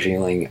in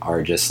Darjeeling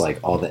are just like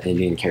all the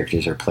Indian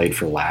characters are played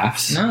for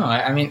laughs. No,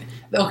 I mean,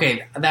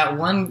 okay,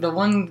 the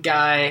one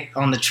guy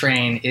on the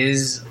train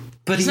is.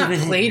 But he's not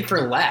played for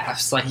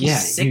laughs. Like,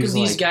 he's sick of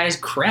these guys'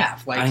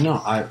 crap. Like, I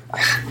know.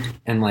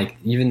 And like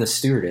even the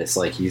stewardess,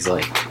 like he's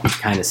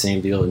kind of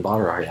same deal in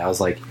Bottle Rocket. I was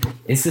like,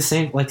 it's the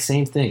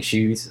same thing.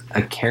 She's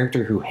a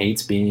character who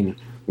hates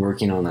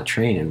working on the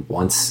train and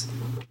wants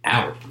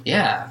out.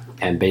 Yeah.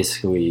 And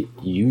basically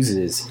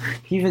uses.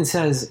 He even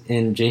says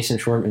in Jason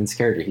Schwartzman's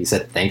character, he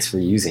said, "Thanks for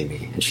using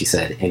me," and she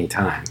said,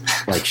 "Anytime."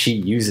 Like she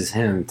uses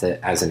him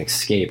as an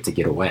escape to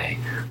get away.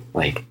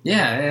 Like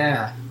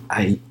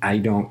I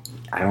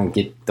don't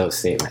get those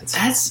statements.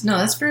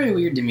 That's very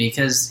weird to me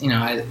because,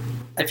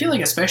 I feel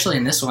like, especially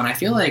in this one, I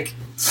feel like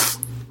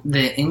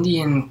the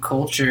Indian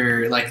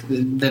culture, like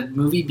the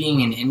movie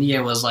being in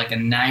India was like a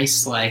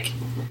nice, like,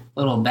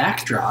 little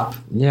backdrop.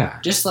 Yeah.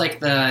 Just like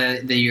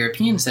the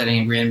European setting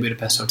in Grand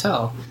Budapest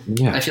Hotel.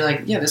 Yeah. I feel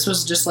like, this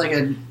was just like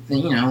a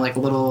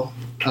little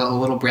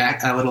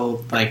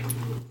like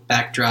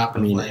backdrop. I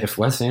mean, if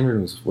Wes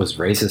Anderson was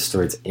racist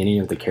towards any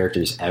of the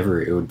characters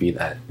ever, it would be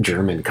that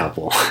German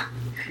couple.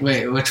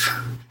 Wait, which?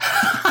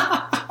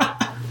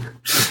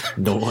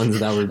 The ones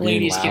that were being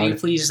Ladies, loud. can you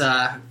please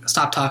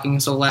stop talking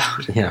so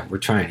loud? Yeah, we're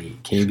trying to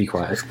eat. Can you be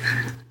quiet?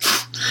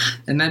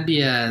 And that'd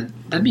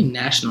be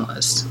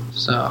nationalist.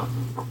 So,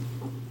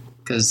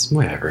 because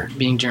whatever,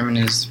 being German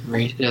is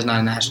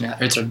not a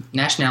nationality. It's a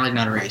nationality,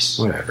 not a race.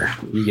 Whatever,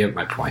 you get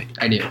my point.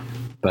 I do.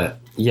 But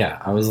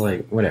yeah, I was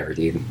like, whatever,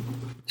 dude.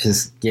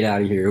 Just get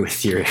out of here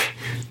with your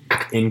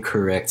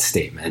incorrect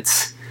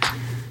statements.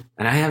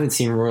 And I haven't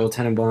seen Royal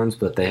Tenenbaums,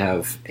 but they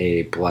have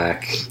a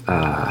black,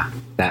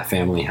 that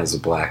family has a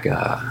black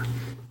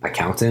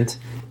accountant,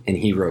 and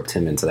he roped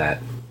him into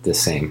the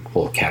same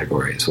whole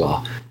category as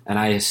well. And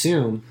I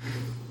assume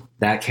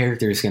that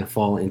character is going to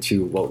fall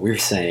into what we're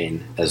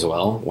saying as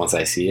well once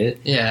I see it.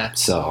 Yeah.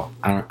 So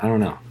I don't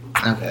know.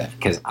 Okay.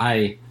 Because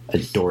I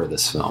adore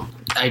this film.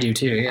 I do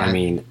too. Yeah. I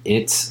mean,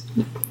 it's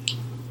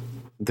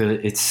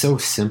so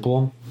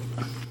simple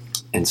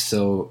and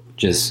so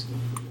just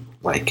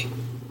like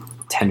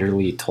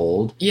tenderly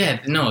told. Yeah,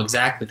 no,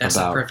 exactly. That's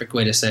the perfect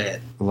way to say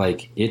it.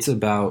 Like, it's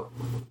about...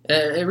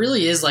 It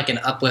really is like an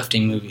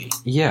uplifting movie.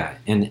 Yeah,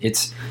 and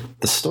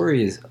the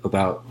story is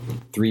about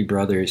three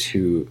brothers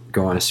who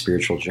go on a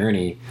spiritual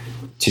journey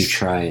to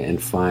try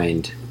and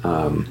find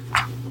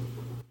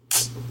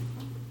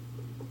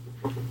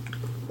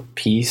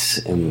peace,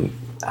 and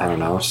I don't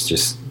know, it's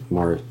just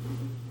more...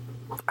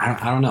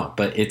 I don't know,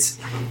 but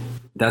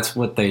that's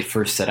what they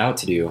first set out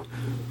to do.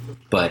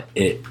 but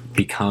it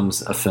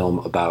becomes a film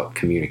about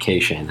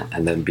communication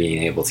and then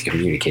being able to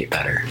communicate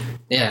better.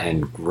 Yeah.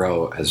 And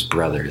grow as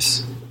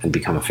brothers and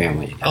become a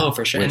family again. Oh,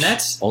 for sure. Which and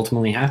that's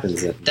ultimately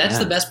happens at that's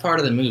the the best part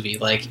of the movie.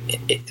 Like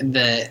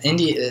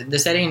the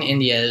setting in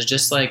India is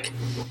just like,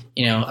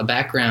 a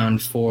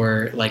background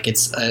for, like,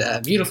 it's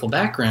a beautiful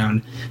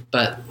background,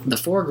 but the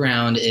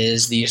foreground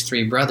is these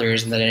three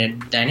brothers and the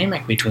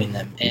dynamic between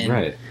them. And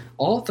right.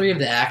 all three of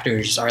the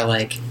actors are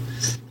like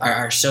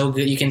are so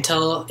good. You can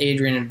tell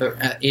Adrian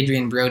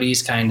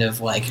Brody's kind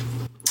of like,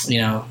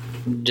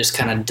 just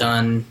kind of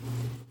done.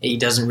 He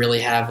doesn't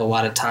really have a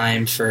lot of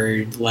time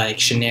for like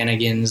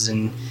shenanigans,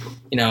 and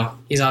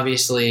he's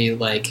obviously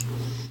like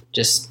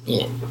just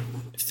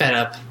fed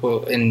up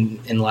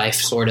in life,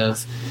 sort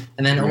of.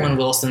 And then Owen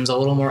Wilson's a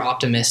little more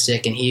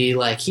optimistic, and he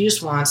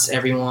just wants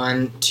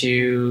everyone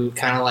to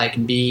kind of like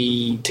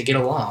to get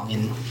along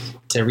and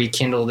to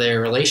rekindle their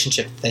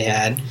relationship that they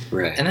had.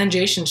 Right. And then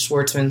Jason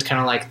Schwartzman's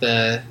kind of like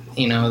the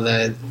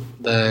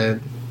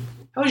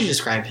how would you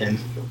describe him?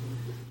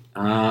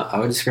 I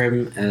would describe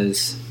him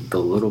as the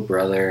little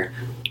brother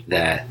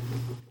that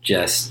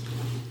just,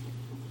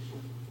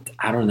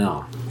 I don't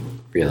know,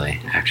 really,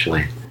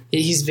 actually.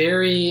 He's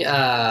very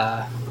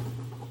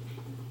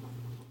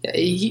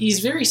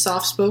he's very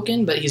soft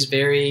spoken, but he's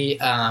very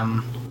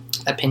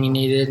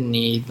opinionated, and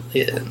he's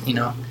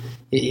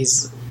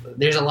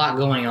there's a lot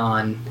going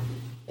on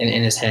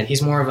in his head.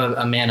 He's more of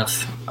a man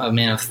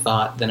of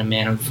thought than a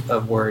man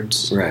of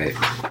words. Right.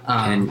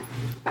 And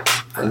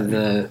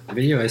the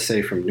video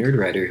essay from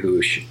Nerdwriter,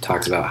 who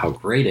talks about how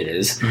great it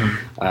is,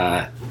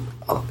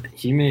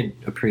 he made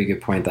a pretty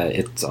good point that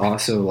it's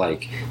also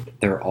like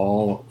they're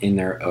all in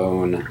their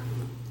own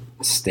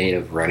state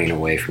of running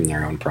away from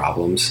their own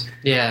problems.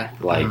 Yeah.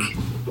 Like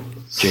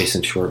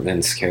Jason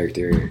Schwartzman's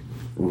character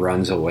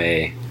runs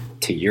away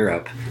to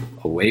Europe,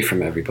 away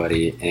from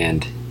everybody,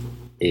 and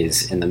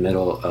is in the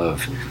middle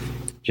of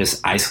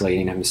just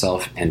isolating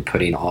himself and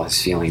putting all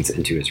his feelings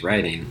into his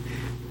writing.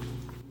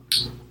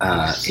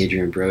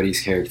 Adrian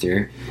Brody's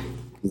character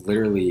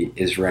literally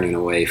is running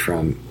away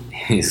from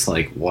his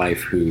like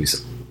wife,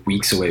 who's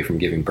weeks away from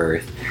giving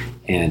birth,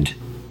 and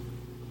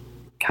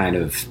kind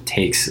of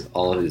takes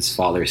all of his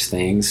father's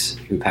things,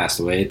 who passed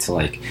away, to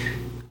like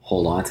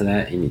hold on to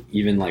that. And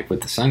even like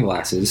with the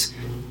sunglasses,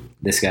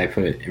 this guy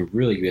put it in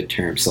really good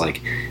terms.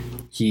 Like,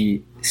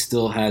 he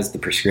still has the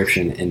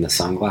prescription in the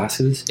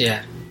sunglasses.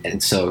 Yeah.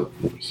 And so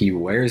he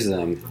wears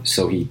them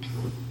so he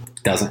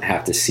doesn't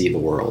have to see the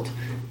world,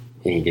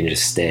 and he can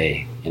just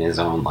stay in his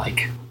own,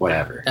 like,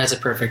 whatever. That's a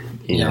perfect,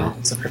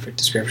 it's a perfect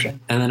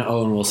description. And then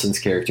Owen Wilson's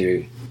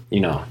character,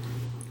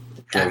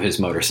 drove his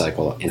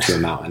motorcycle into a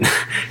mountain.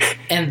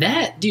 And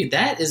that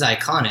is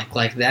iconic.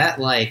 Like that,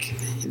 like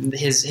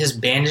his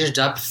bandaged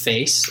up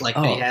face, like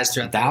that he has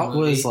throughout the movie. That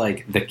was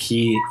like the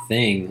key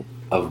thing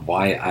of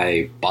why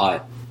I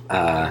bought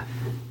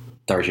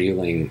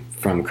Darjeeling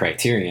from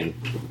Criterion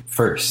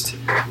first,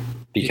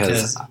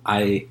 because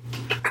I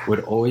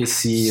would always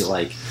see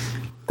like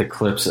the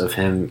clips of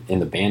him in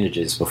the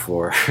bandages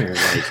before,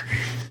 like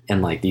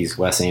in like these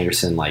Wes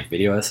Anderson like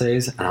video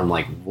essays, and I'm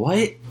like,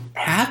 what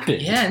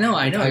happened? Yeah, no,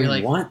 I know.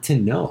 I want to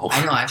know.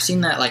 I know. I've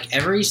seen that, like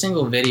every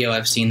single video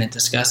I've seen that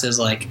discusses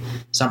like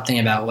something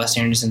about Wes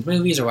Anderson's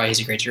movies or why he's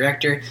a great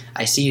director.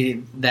 I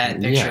see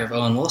that picture of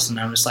Owen Wilson.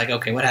 I'm just like,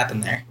 okay, what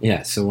happened there?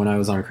 Yeah. So when I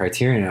was on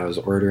Criterion, I was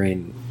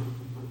ordering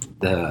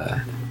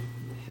the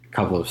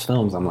couple of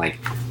films. I'm like,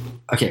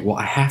 okay, well,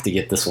 I have to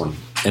get this one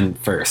in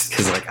first,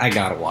 because like I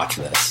gotta watch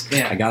this.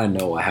 Yeah. I gotta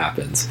know what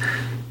happens.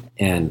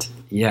 And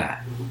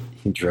yeah,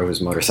 he drove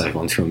his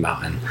motorcycle into a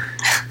mountain.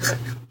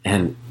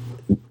 And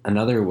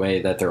another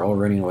way that they're all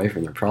running away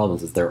from their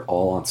problems is they're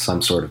all on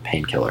some sort of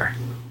painkiller,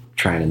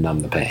 trying to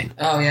numb the pain.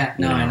 Oh yeah,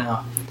 no, I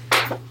know.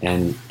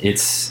 And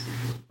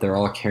they're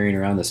all carrying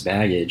around this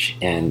baggage,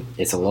 and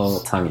it's a little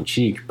tongue in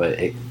cheek, but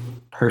it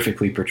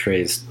perfectly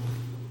portrays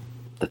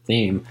the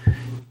theme.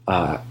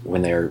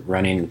 When they're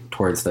running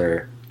towards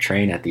their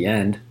train at the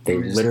end, they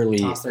literally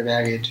toss their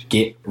baggage,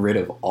 get rid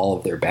of all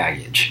of their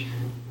baggage.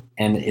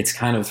 And it's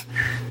kind of,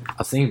 I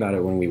was thinking about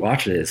it when we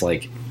watched it, it's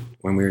like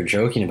when we were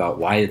joking about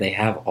why do they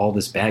have all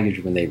this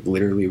baggage when they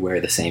literally wear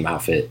the same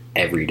outfit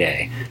every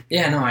day.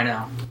 Yeah, no, I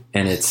know.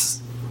 And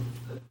it's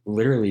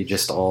literally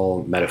just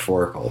all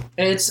metaphorical.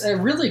 It's a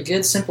really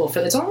good, simple.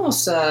 It's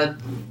almost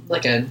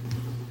like a,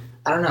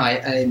 I don't know.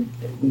 I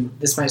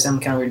this might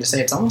sound kind of weird to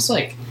say. It's almost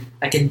like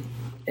I could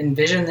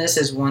envision this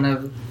as one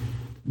of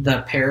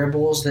the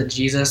parables that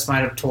Jesus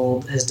might have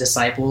told his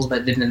disciples,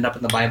 but didn't end up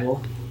in the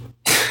Bible.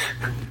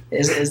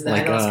 Is that,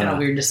 like, I know it's kind of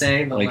weird to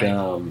say, but like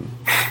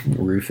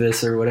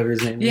Rufus or whatever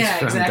his name is.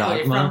 Yeah, exactly.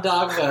 Dogma. From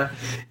Dogma.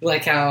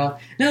 Like how,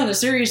 no, but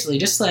seriously,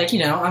 just like,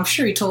 I'm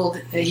sure he told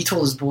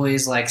his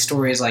boys like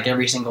stories like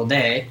every single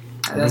day.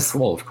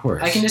 Well, of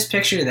course. I can just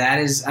picture that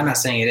as, I'm not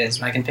saying it is,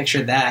 but I can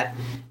picture that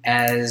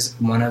as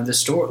one of the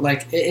story.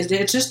 Like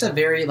it's just a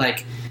very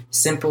like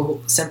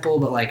simple,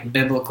 but like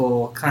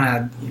biblical, kind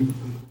of,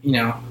 you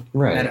know,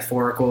 Right.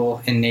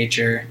 metaphorical in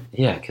nature.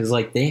 Yeah, because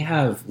like they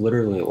have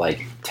literally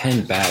like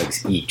 10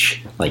 bags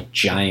each, like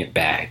giant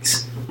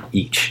bags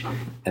each,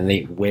 and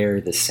they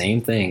wear the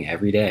same thing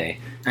every day.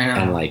 I know.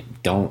 And like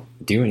don't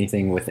do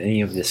anything with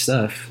any of this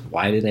stuff.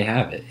 Why do they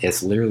have it?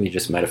 It's literally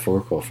just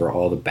metaphorical for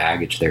all the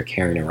baggage they're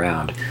carrying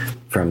around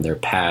from their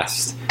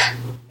past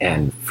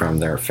and from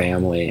their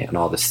family and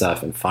all this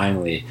stuff. And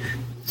finally,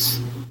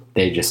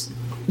 they just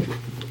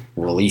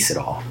release it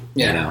all,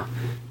 Yeah. you know?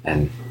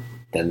 And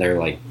then they're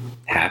like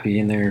happy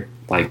and they're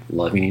like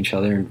loving each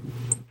other and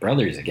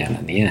brothers again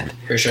in the end.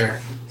 For sure.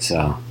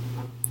 So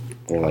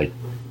they're like,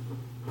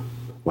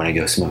 want to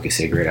go smoke a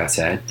cigarette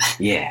outside?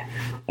 Yeah.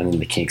 And then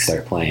the Kinks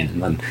start playing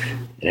and then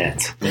it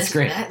ends. It's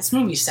great. This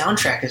movie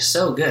soundtrack is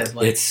so good.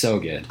 Like, It's so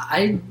good.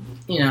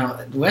 you know,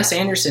 Wes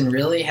Anderson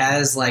really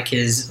has like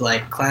his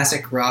like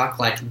classic rock,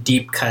 like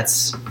deep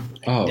cuts.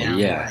 Oh, down.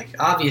 yeah. Like,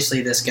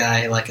 obviously this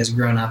guy like has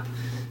grown up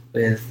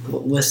with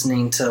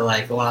listening to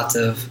like lots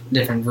of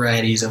different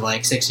varieties of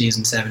like 60s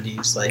and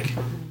 70s, like,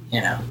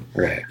 you know.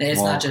 Right. It's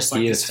not just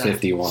like he the is stuff.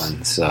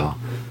 51, so.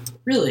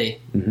 Really?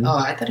 Mhm. Oh,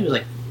 I thought he was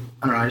like,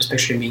 I don't know, I just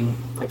pictured him being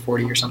like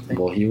 40 or something.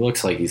 Well, he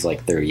looks like he's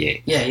like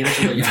 38. Yeah, he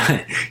looks really young.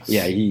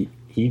 Yeah, he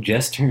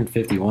just turned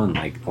 51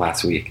 like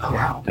last week. Oh,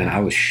 wow. And I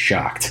was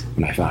shocked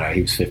when I found out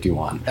he was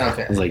 51.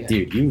 Okay. I was like, yeah.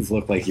 dude, you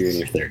look like you're in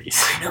your 30s.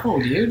 I know,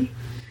 dude.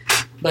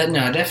 But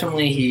no,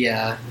 definitely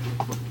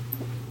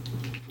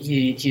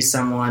he's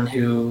someone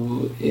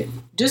who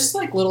just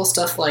like little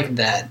stuff like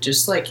that.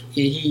 Just like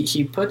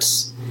he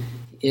puts,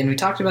 and we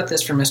talked about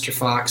this for Mr.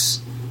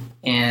 Fox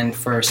and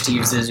for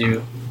Steve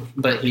Zissou,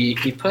 but he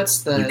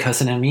puts the You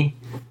cussing at me?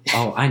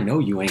 Oh, I know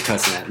you ain't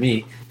cussing at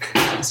me.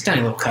 it's a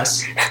tiny little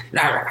cuss.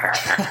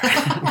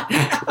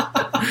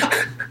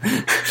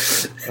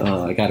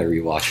 Oh, I gotta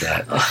rewatch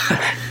that.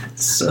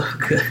 So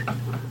good.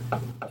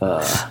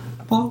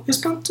 Paul is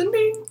prompting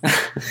me.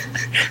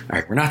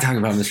 Alright, we're not talking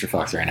about Mr.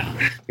 Fox right now.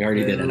 We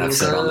already did an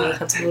episode on that.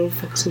 That's a little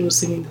fox who was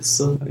singing this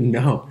song.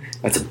 No,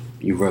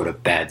 you wrote a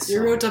bad song.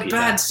 You wrote a Peter.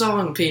 bad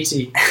song,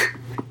 PT.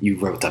 You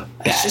wrote a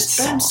bad It's just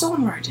bad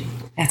song. songwriting.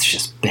 That's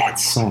just bad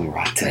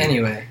songwriting.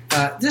 Anyway,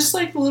 just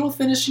like the little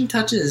finishing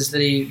touches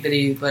that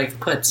he like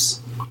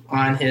puts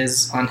on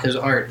his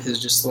art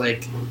is just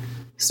like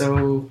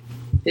so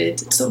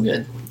it's so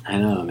good. I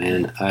know,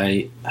 man.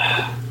 I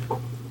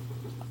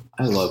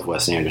love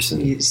Wes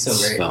Anderson's He's so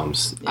great.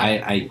 films. Yeah.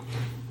 I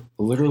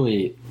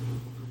literally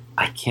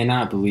I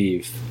cannot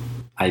believe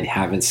I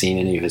haven't seen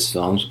any of his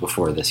films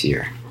before this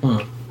year.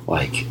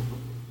 Like,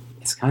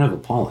 it's kind of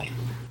appalling.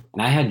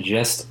 And I had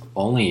just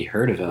only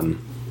heard of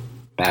him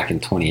back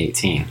in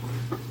 2018,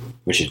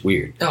 which is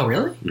weird. Oh,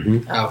 really?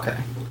 Mm-hmm. Oh, okay.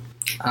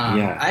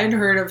 Yeah. I'd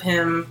heard of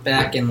him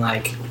back in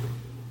like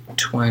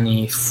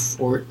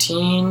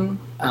 2014.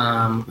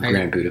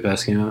 Grand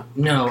Budapest came out?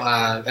 No,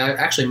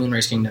 actually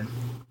Moonrise Kingdom.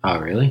 Oh,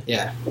 really?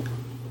 Yeah.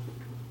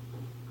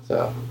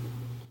 So.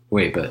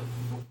 Wait, but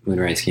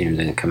Moonrise Kingdom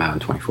didn't come out in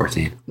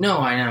 2014. No,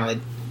 I know.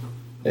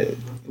 It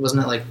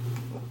wasn't it like,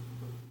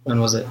 when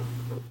was it?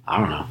 I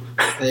don't know.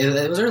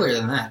 It was earlier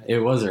than that. It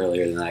was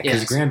earlier than that,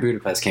 because Yes. Grand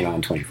Budapest came out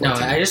in 2014.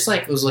 No, I just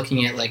like was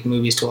looking at like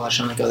movies to watch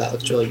and I'm like, oh, that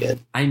looks really good.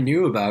 I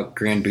knew about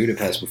Grand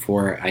Budapest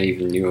before I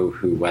even knew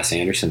who Wes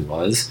Anderson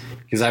was,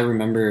 because I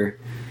remember,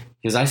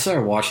 because I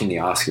started watching the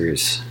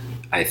Oscars,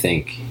 I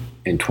think,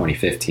 in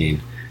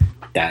 2015,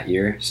 that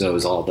year, so it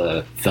was all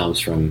the films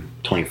from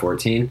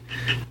 2014.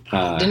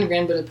 Didn't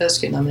Grand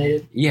Budapest get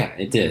nominated? Yeah,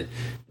 it did.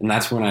 And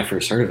that's when I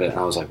first heard of it, and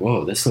I was like,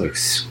 whoa, this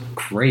looks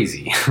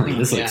crazy. Like,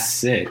 this Yeah. looks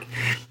sick.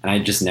 And I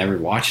just never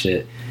watched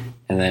it.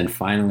 And then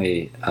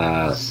finally,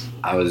 I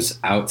was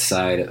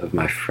outside of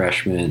my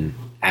freshman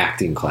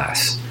acting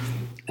class,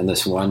 and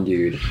this one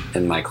dude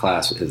in my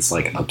class is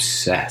like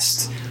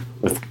obsessed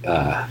with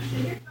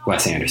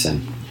Wes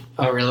Anderson.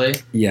 Oh, really?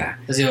 Yeah.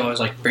 Does he always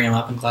like bring him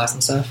up in class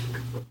and stuff?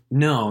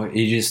 No,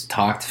 he just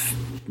talked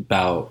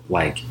about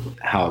like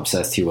how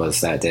obsessed he was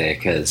that day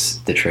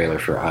because the trailer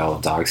for Isle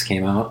of Dogs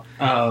came out.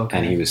 Oh, okay.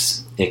 And he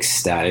was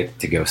ecstatic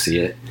to go see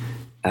it.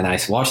 And I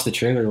watched the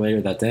trailer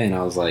later that day, and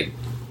I was like,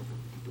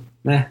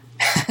 meh.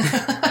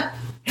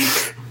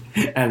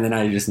 And then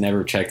I just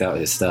never checked out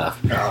his stuff.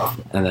 Oh.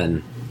 And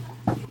then,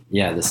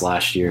 yeah, this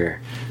last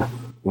year,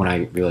 when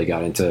I really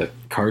got into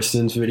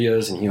Karsten's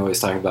videos, and he always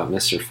talked about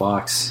Mr.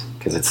 Fox,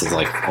 because it's his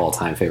like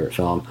all-time favorite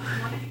film.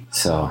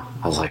 So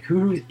I was like,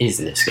 who is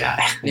this guy?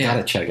 I Yeah.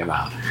 gotta check him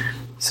out.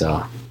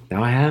 So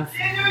now I have.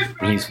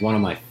 And he's one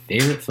of my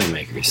favorite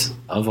filmmakers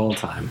of all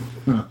time.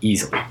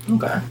 Easily.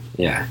 Okay.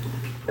 Yeah.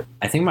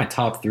 I think my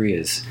top 3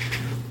 is,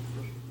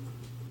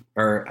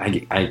 or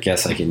I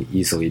guess I can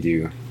easily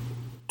do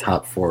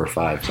top 4 or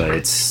 5, but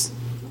it's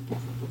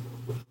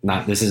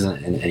not, this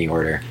isn't in any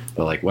order,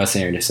 but like Wes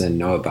Anderson,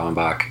 Noah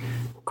Baumbach,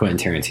 Quentin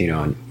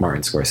Tarantino, and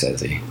Martin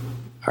Scorsese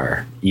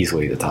are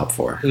easily the top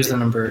 4. Who's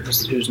number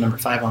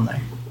 5 on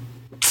there?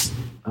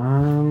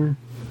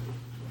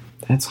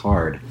 That's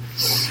hard.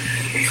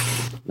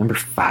 Number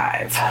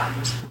 5.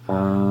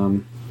 I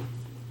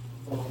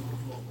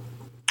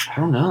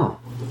don't know.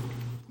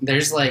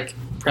 There's like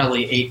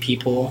probably 8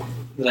 people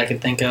that I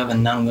could think of,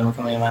 and none of them are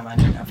coming to my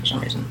mind right now for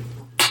some reason.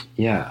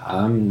 Yeah,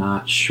 I'm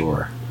not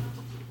sure.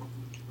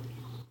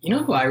 You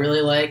know who I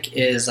really like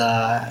is,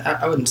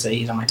 I wouldn't say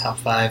he's on my top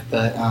 5,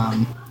 but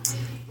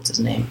what's his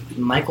name?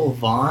 Michael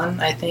Vaughn,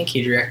 I think.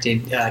 He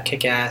directed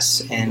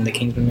Kick-Ass and the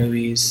Kingsman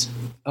movies.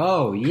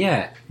 Oh,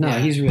 yeah. No, Yeah.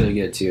 he's really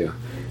good, too.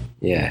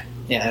 Yeah.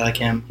 Yeah, I like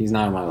him. He's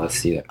not on my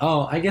list either.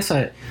 Oh, I guess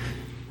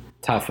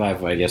top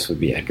 5, I guess, would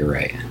be Edgar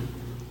Wright.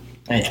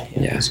 Oh,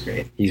 yeah, he's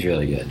great. He's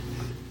really good.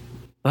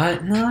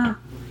 But, no,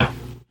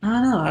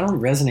 I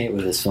don't resonate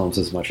with his films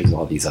as much as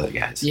all these other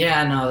guys.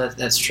 Yeah, no,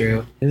 that's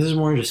true. This is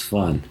more just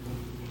fun.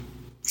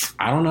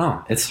 I don't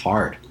know. It's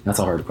hard. That's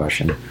a hard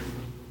question.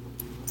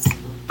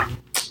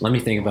 Let me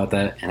think about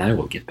that, and I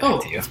will get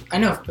back to you. I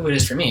know who it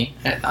is for me.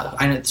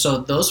 I know, so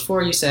those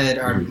 4 you said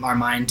are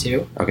mine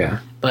too. Okay.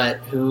 But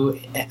who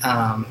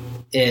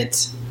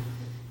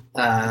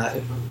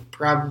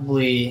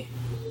probably...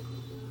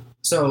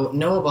 So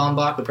Noah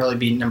Baumbach would probably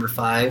be number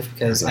 5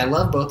 because I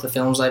love both the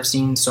films I've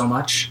seen so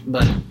much,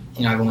 but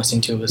I've only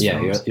seen 2 of his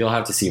films. Yeah, you'll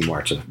have to see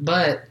more to.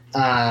 But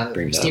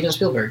Steven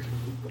Spielberg.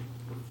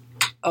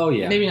 Oh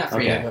yeah, maybe not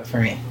for you, but for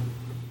me.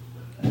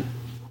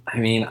 I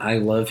mean, I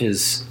love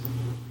his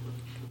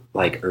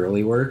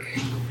early work,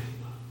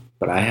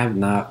 but I have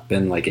not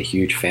been a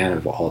huge fan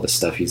of all the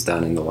stuff he's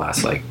done in the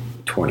last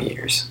 20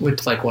 years.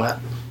 With what?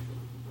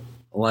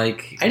 I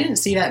didn't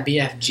see that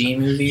BFG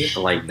movie.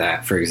 Like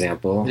that, for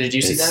example. Did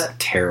you see that?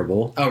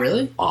 Terrible. Oh,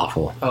 really?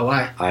 Awful. Oh,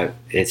 why?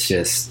 It's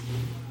just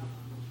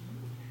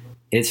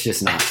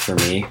not for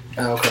me.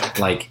 Oh,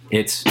 okay.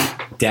 It's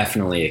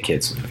definitely a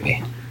kid's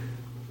movie.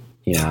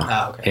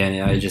 Oh, okay.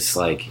 And I just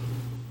I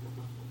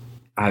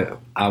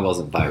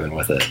wasn't vibing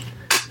with it.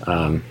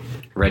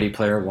 Ready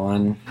Player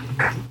One,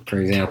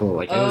 for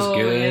example, it was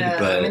good, yeah.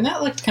 but I mean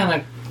that looked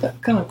kind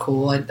of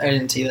cool. I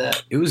didn't see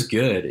that. It was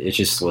good. It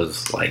just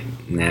was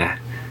nah.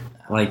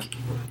 When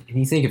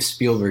you think of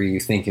Spielberg, you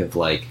think of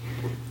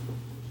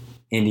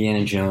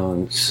Indiana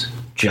Jones,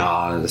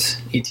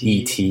 Jaws,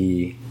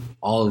 E.T.,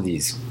 all of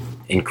these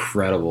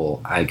incredible,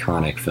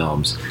 iconic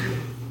films.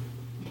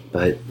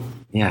 But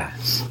yeah,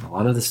 a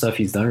lot of the stuff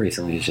he's done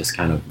recently is just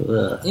kind of.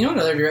 Ugh. You know,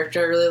 another director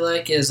I really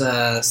like is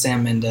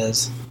Sam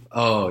Mendes.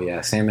 Oh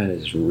yeah, Sam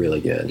Mendes is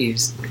really good.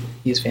 He's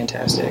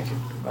fantastic.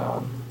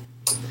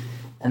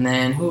 And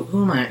then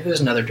who's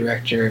another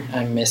director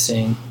I'm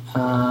missing?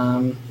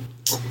 Why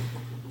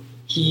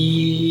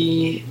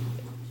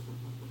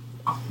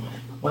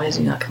is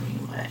he not coming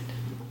to mind?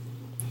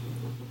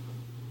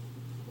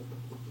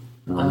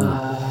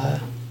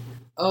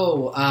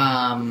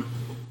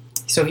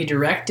 So he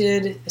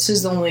directed. This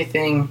is the only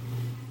thing.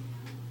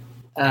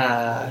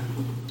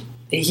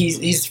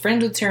 He's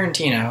friends with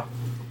Tarantino,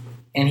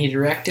 and he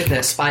directed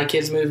the Spy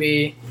Kids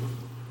movie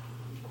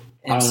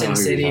and Sin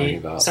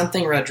City.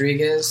 Something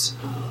Rodriguez.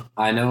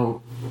 I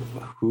know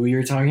who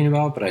you're talking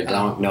about, but I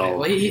don't know.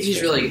 Well,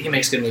 he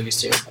makes good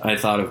movies too. I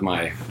thought of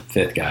my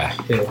 5th guy.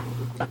 Who?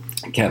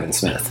 Kevin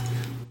Smith.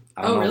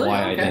 I don't know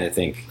why I didn't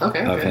think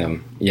of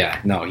him. Yeah,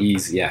 no,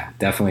 he's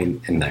definitely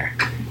in there.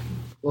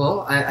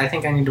 Well, I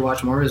think I need to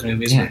watch more of his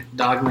movies. Yeah.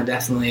 Dogma,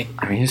 definitely.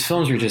 I mean, his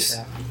films are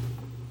just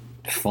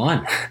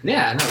fun.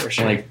 Yeah, no, for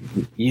sure.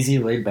 Easy,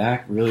 laid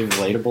back, really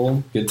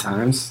relatable, good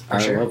times.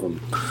 I love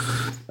them.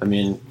 I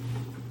mean,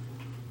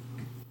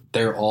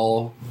 they're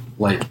all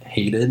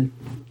hated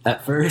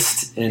at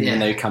first, and when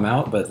they come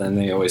out, but then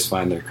they always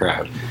find their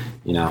crowd,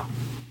 And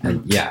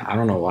I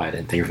don't know why I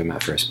didn't think of him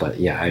at first, but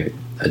I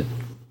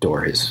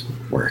adore his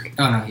work.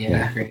 Oh no,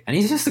 yeah. Great. And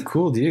he's just a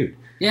cool dude.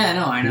 Yeah,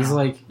 no, I know. He's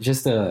he's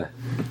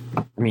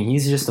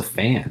just a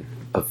fan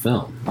of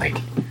film.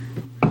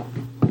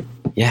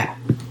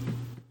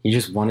 He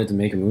just wanted to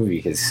make a movie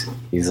because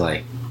he's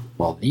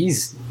well,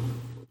 these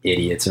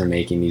idiots are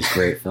making these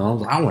great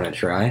films. I want to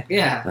try.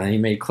 Yeah. And then he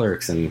made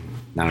Clerks, and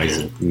now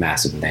he's a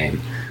massive name.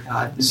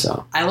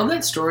 So I love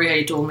that story how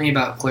you told me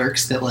about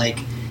Clerks, that he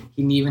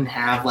didn't even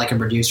have a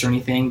producer or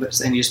anything, but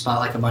then you just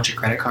bought a bunch of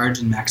credit cards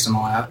and maxed them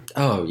all out.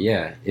 Oh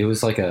yeah, it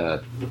was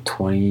a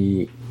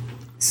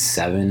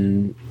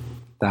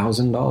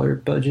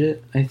 $27,000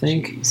 budget, I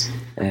think.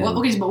 Well,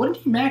 okay, but what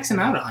did you max them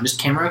out on? Just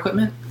camera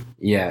equipment?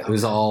 Yeah, it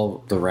was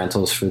all the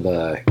rentals for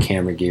the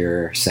camera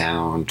gear,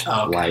 sound,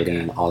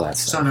 lighting, all that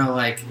stuff. So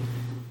no,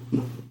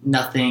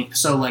 nothing.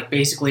 So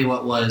basically,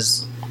 what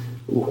was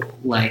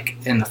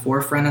in the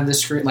forefront of the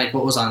screen,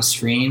 what was on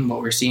screen,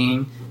 what we're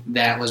seeing,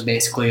 that was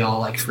basically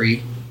all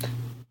free.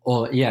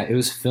 Well, yeah, it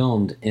was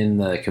filmed in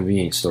the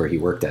convenience store he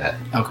worked at.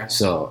 Okay.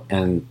 So,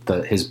 and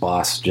his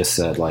boss just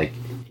said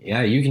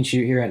yeah, you can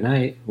shoot here at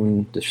night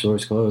when the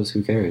store's closed.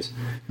 Who cares?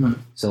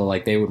 So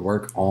they would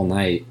work all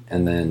night,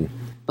 and then.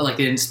 But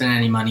they didn't spend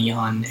any money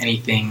on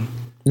anything.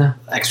 No.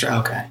 Extra.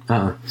 Okay.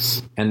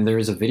 And there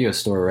was a video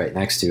store right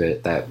next to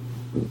it that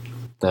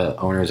the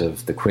owners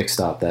of the Quick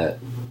Stop that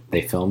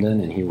they filmed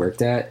in and he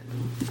worked at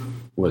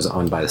was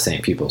owned by the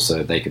same people,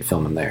 so they could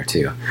film in there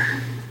too.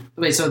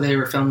 Wait, so they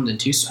were filmed in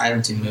 2... I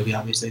haven't seen the movie,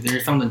 obviously. They were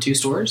filmed in 2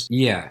 stores?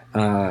 Yeah.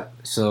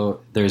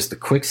 So there's the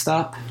Quick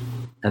Stop,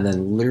 and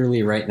then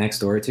literally right next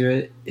door to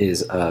it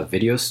is a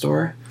video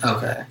store.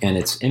 Okay. And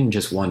it's in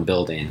just one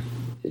building.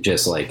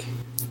 Just like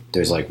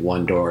there's like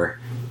one door,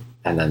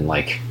 and then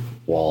like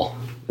wall,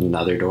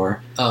 another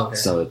door. Oh, okay.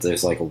 So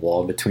there's like a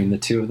wall between the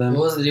two of them.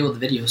 What was the deal with the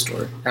video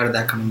store? How did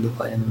that come into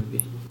play in the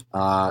movie?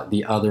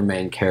 The other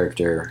main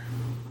character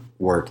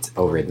worked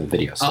over in the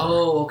video store.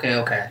 Oh,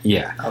 okay.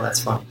 Yeah. Oh,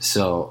 that's funny.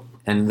 So,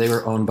 and they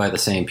were owned by the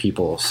same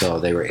people, so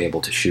they were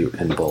able to shoot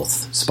in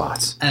both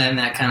spots. And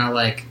that kind of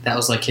like, that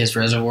was like his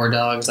Reservoir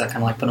Dogs, that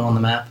kind of like put him on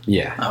the map?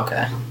 Yeah.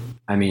 Okay.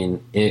 I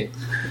mean, it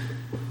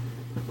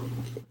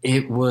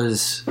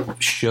was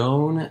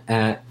shown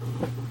at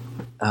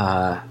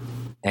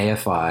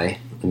AFI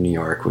in New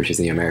York, which is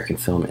the American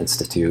Film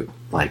Institute,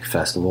 like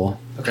festival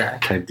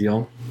type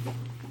deal.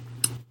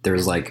 There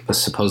was like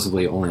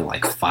supposedly only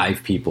like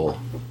 5 people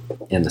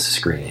in the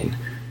screening,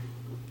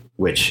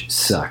 which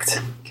sucked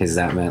because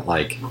that meant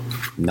like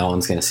no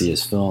one's going to see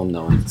his film,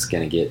 no one's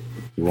going to get,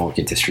 you won't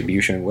get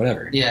distribution,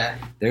 whatever. Yeah.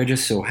 There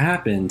just so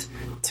happened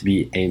to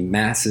be a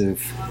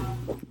massive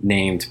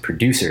named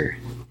producer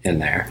in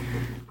there.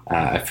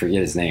 I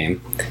forget his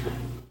name,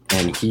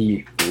 and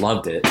he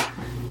loved it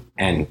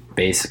and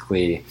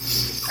basically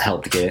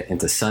helped get it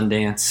into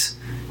Sundance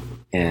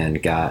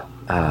and got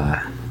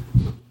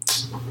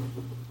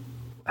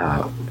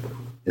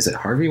is it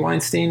Harvey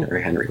Weinstein or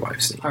Henry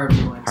Weinstein?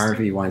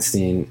 Harvey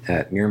Weinstein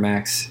at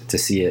Miramax to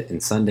see it in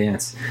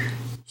Sundance.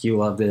 He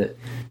loved it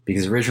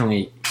because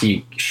originally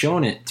he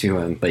shown it to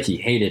him, but he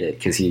hated it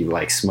because he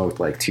like smoked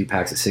like 2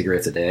 packs of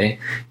cigarettes a day,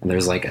 and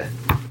there's like a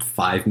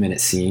 5-minute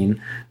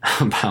scene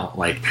about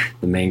like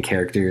the main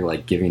character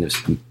like giving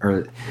us,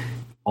 or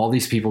all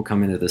these people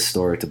come into the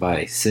store to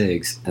buy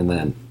cigs, and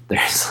then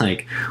there's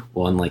like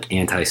one like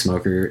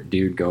anti-smoker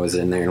dude goes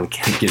in there and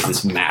gives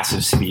this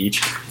massive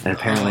speech, and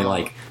apparently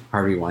like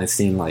Harvey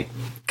Weinstein like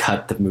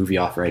cut the movie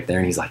off right there,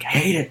 and he's like, I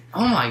hate it.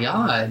 Oh my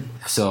god.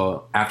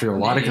 So after a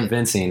lot of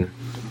convincing,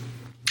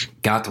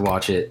 got to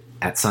watch it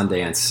at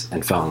Sundance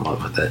and fell in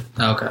love with it.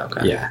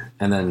 Okay. Yeah,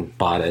 and then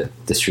bought it,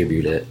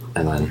 distributed it,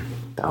 and then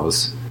that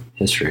was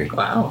history.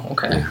 Wow,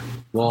 okay. Yeah.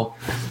 Well,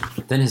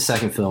 then his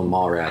second film,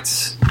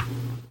 Mallrats,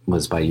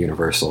 was by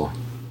Universal,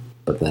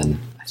 but then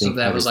I think so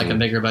that was like a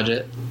bigger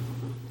budget?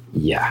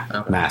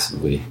 Yeah,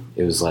 massively.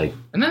 It was like...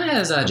 And then it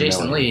has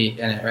Jason Lee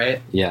in it,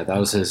 right? Yeah, that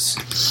was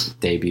his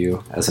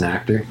debut as an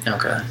actor.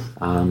 Okay.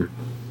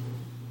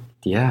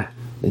 Yeah,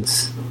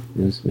 it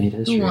was made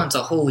history. Who wants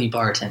a holy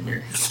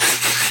bartender?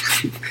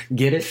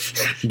 Get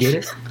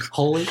it?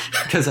 Holy?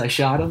 Because I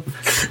shot him?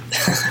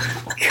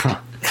 God.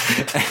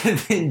 And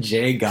then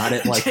Jay got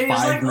it like Jay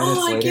 5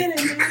 minutes later. I get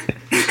it.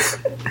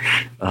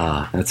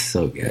 That's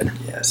so good.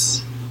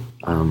 Yes.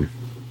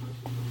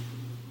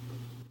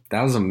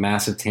 That was a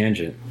massive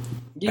tangent.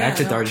 Yeah, back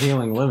to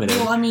Darjeeling Limited.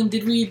 Well, I mean, I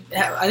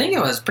think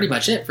it was pretty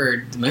much it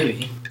for the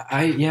movie.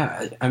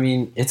 I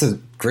mean, it's a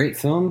great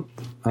film,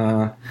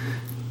 but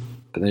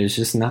there's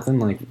just nothing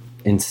like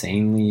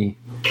insanely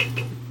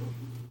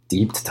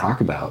deep to talk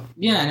about.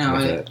 Yeah,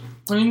 no.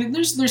 I mean,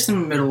 there's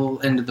some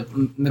middle of the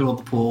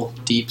pool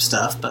deep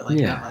stuff, but like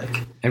not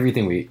like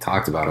everything we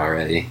talked about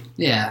already.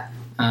 Yeah.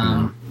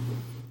 But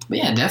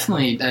yeah, I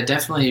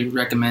definitely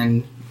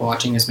recommend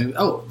watching this movie.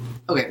 Oh,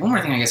 okay. One more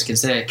thing I guess I could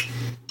say.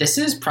 This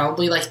is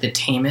probably like the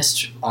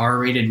tamest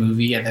R-rated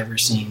movie I've ever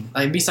seen.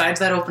 Like besides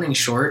that opening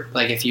short,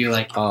 like if you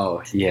like,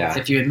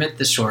 if you admit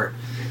the short,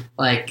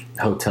 like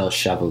Hotel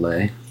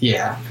Chevalier.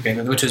 Yeah,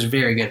 okay, which was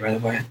very good, by the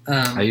way.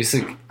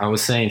 I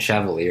was saying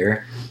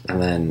Chevalier,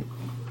 and then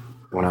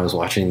when I was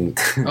watching,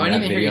 I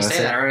didn't even hear you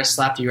say that. I already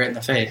slapped you right in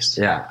the face.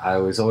 Yeah, I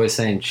was always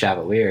saying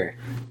Chevalier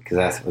because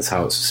that was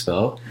how it was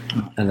spelled,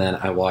 and then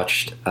I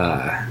watched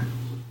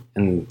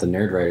in the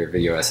Nerd Writer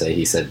video essay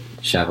he said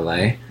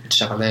Chevalier.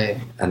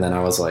 And then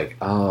I was like,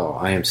 oh,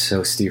 I am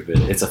so stupid.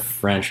 It's a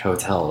French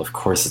hotel. Of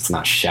course it's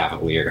not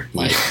Chevalier.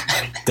 My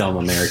dumb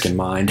American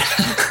mind.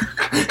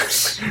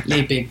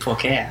 Les big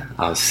poker.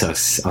 I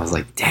was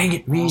like, dang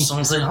it, me. You're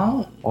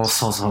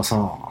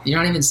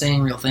not even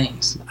saying real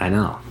things. I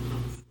know.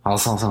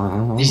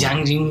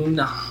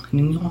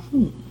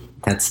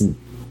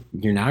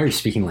 You're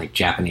speaking like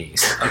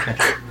Japanese.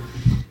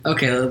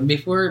 Okay,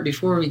 before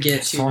we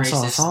get too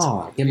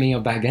racist, give me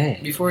a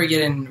baguette. Before we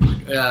get in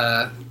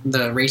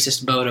the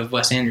racist boat of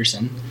Wes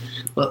Anderson,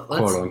 let's,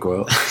 quote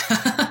unquote.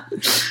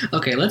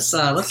 Okay, let's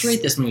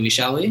rate this movie,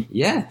 shall we?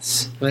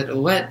 Yes. What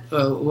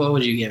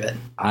would you give it?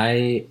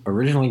 I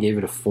originally gave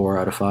it a 4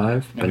 out of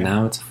 5, but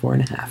now it's a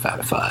 4.5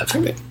 out of 5.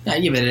 Perfect. Yeah, I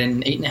give it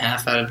an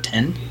 8.5 out of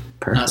 10.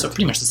 Perfect. So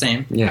pretty much the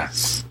same. Yeah.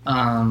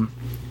 I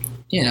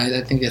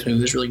think this movie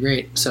was really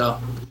great.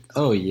 So.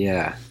 Oh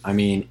yeah, I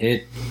mean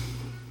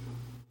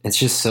it's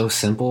just so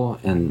simple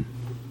and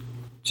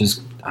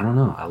just, I don't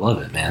know. I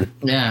love it, man.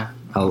 Yeah.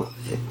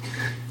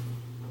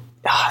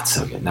 It's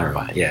so good. Never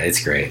mind. Yeah,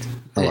 it's great.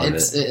 I love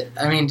it.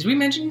 I mean, did we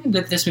mention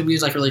that this movie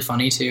is like really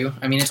funny too?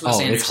 I mean, it's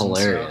Wes Anderson. It's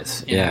hilarious.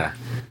 So, yeah.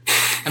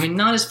 I mean,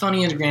 not as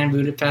funny as Grand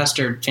Budapest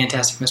or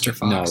Fantastic Mr.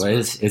 Fox. No,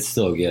 it's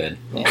still good.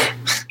 Yeah.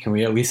 Can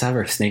we at least have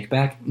our snake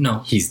back? No.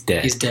 He's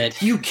dead. He's dead.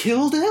 You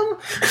killed him?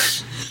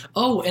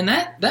 Oh, and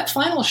that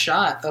final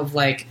shot of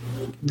like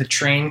the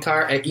train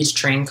car, each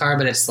train car,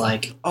 but it's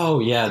like Oh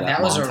yeah,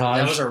 that was montage.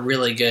 that was a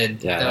really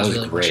good. Yeah, that was a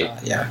really great. Good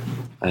shot. Yeah.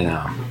 I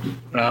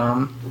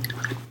know.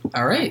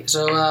 All right,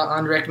 so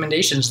on to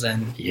recommendations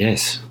then.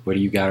 Yes. What do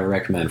you got to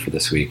recommend for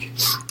this week?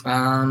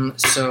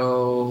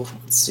 So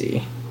let's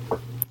see.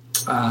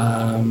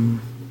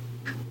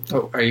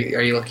 Are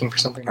you looking for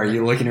something? Are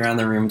you looking around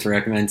the room to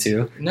recommend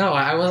too? No,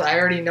 I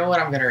already know what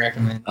I'm going to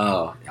recommend.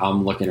 Oh,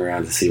 I'm looking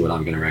around to see what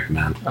I'm going to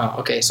recommend. Oh,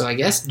 okay. So I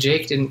guess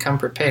Jake didn't come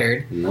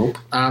prepared. Nope.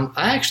 I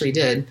actually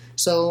did.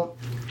 So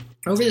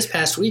over this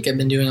past week, I've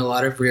been doing a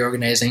lot of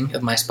reorganizing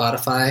of my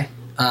Spotify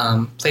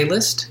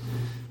playlist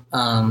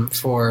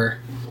for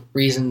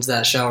reasons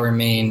that shall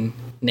remain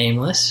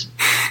nameless.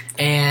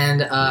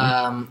 And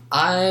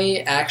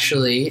I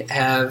actually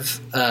have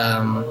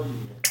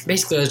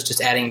basically I was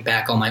just adding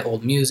back all my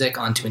old music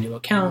onto a new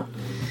account,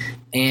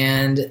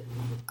 and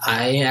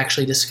I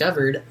actually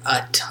discovered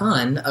a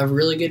ton of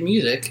really good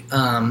music.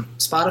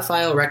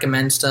 Spotify will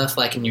recommend stuff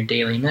like in your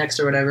daily mix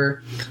or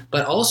whatever,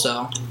 but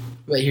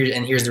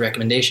here's the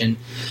recommendation.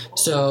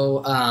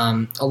 So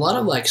a lot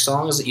of like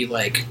songs that you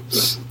like,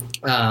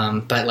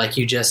 but like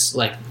you just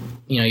like,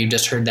 you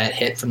just heard that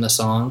hit from the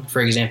song.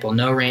 For example,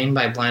 No Rain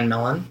by Blind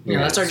Melon.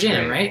 That's our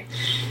jam, right?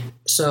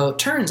 So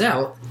turns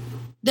out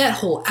that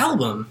whole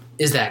album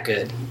is that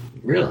good.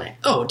 Really?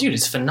 Oh, dude,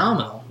 it's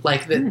phenomenal.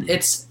 Like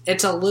it's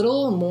a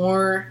little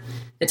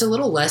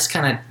less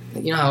kind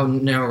of, how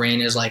No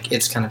Rain is like,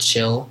 it's kind of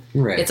chill.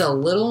 Right. It's a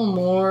little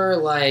more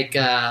like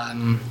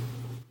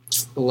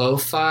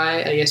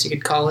lo-fi, I guess you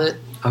could call it.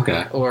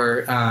 Okay.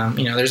 Or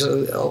there's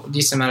a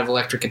decent amount of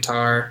electric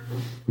guitar.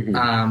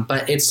 Mm-hmm.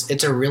 But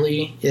it's a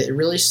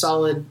really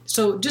solid.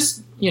 So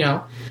just,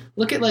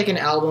 look at like an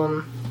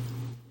album,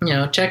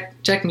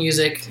 check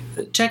music,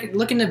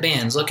 look into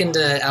bands, look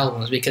into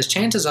albums, because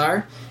chances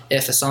are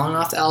if a song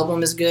off the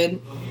album is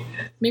good,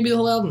 maybe the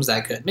whole album's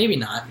that good. Maybe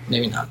not.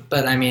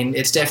 But I mean,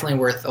 it's definitely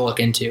worth a look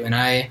into. And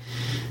I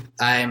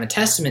am a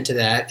testament to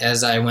that,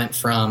 as I went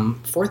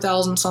from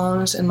 4,000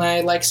 songs in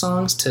my like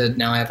songs to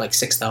now I have like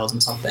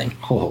 6,000 something.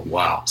 Oh,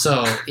 wow.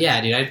 So,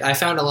 yeah, dude, I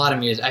found a lot of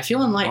music. I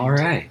feel enlightened. All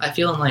right. I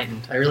feel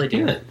enlightened. I really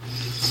do. Good.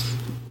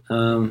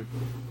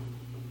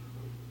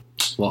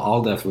 Well,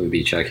 I'll definitely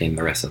be checking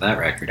the rest of that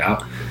record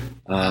out.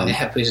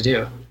 Yeah, please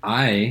do.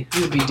 You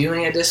would be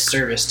doing a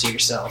disservice to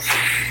yourself.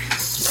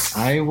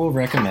 I will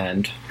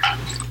recommend...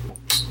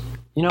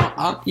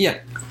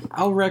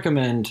 I'll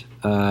recommend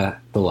The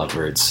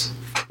Lovebirds.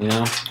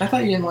 I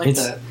thought you didn't like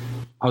that.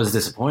 I was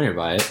disappointed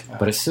by it,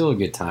 but it's still a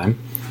good time.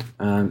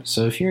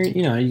 So if you're,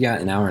 you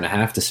got an hour and a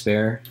half to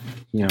spare,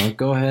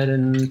 go ahead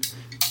and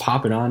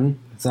pop it on.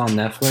 It's on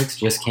Netflix.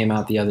 Just came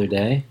out the other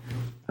day.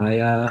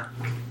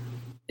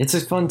 It's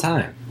a fun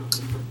time.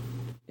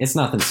 It's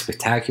nothing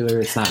spectacular.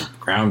 It's not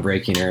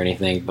groundbreaking or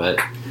anything, but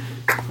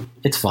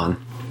it's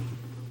fun.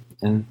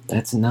 And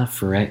that's enough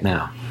for right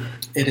now.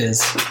 It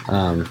is.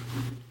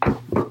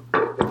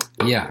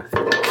 Yeah.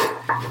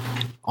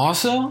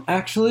 Also,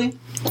 actually,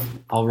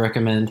 I'll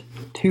recommend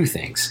two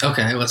things.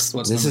 Okay, what's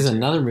this is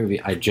another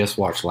movie I just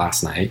watched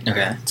last night.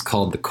 Okay. It's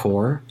called The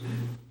Core.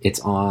 It's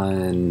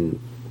on,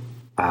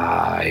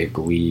 I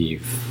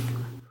believe,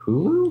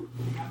 Hulu?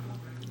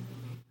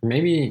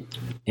 Maybe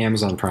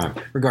Amazon Prime.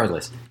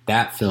 Regardless,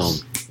 that film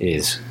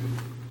is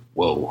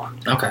whoa.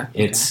 Okay.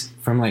 It's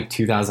from like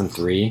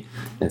 2003. And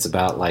it's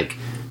about like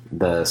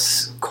the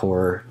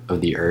core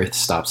of the Earth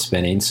stops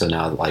spinning, so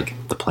now like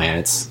the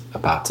planet's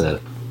about to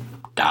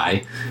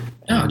die.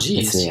 Oh,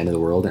 geez. It's the end of the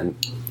world, and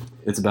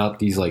it's about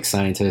these like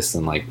scientists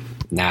and like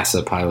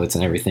NASA pilots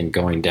and everything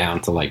going down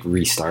to like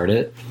restart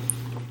it.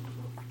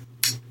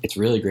 It's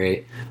really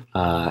great.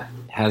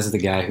 Has the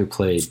guy who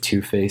played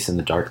Two-Face in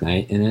The Dark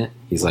Knight in it.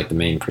 He's like the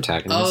main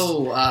protagonist.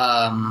 Oh,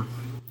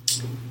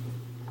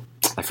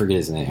 I forget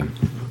his name.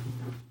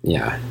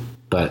 Yeah,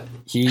 but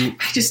he...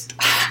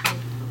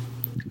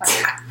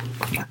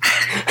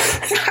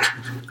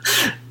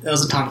 That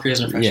was a Tom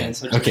Cruise impression. Yeah,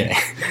 so okay.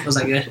 Was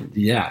that good?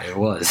 Yeah, it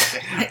was.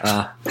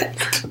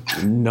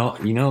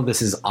 No,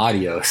 this is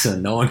audio, so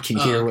no one can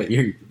hear what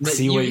you're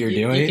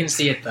doing. You can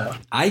see it though.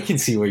 I can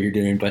see what you're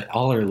doing, but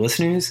all our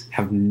listeners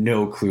have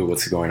no clue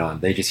what's going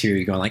on. They just hear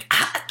you going like,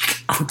 I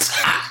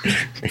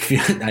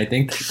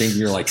think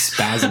you're like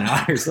spazzing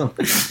out or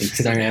something.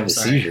 Because I'm gonna have a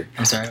seizure.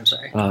 I'm sorry.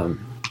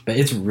 But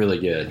it's really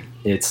good.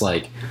 It's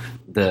like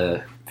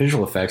the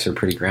visual effects are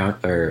pretty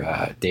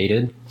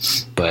dated,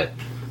 but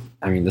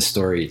I mean the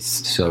story's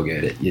so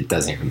good it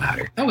doesn't even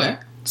matter. Okay.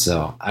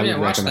 So I would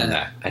recommend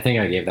that. I think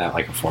I gave that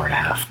like a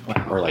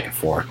 4.5 or like a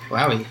 4.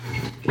 Wowie.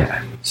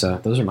 Yeah. So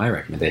those are my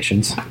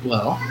recommendations.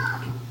 Well.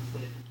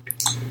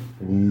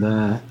 And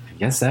I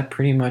guess that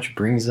pretty much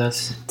brings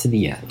us to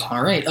the end.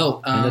 All right.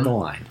 End of the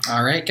line.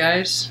 All right,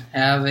 guys.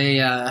 Have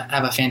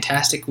a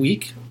fantastic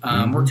week.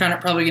 We're kind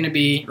of probably going to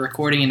be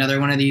recording another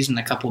one of these in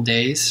a couple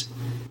days,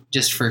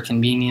 just for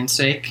convenience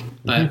sake.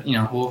 But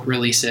we'll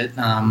release it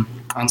on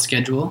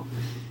schedule.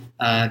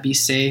 Be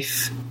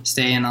safe.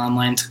 Stay in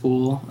online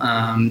school.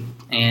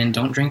 And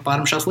don't drink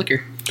bottom shelf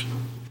liquor.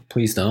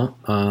 Please don't.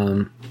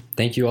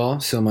 thank you all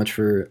so much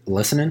for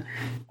listening.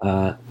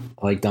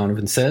 Like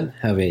Donovan said,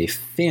 have a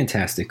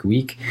fantastic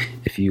week.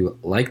 If you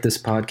like this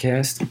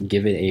podcast,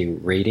 give it a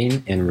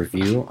rating and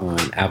review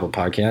on Apple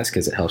Podcasts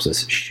because it helps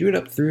us shoot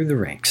up through the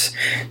ranks.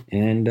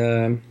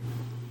 And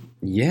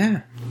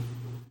yeah,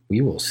 we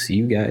will see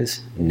you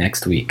guys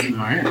next week. All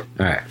right.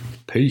 All right.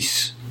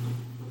 Peace.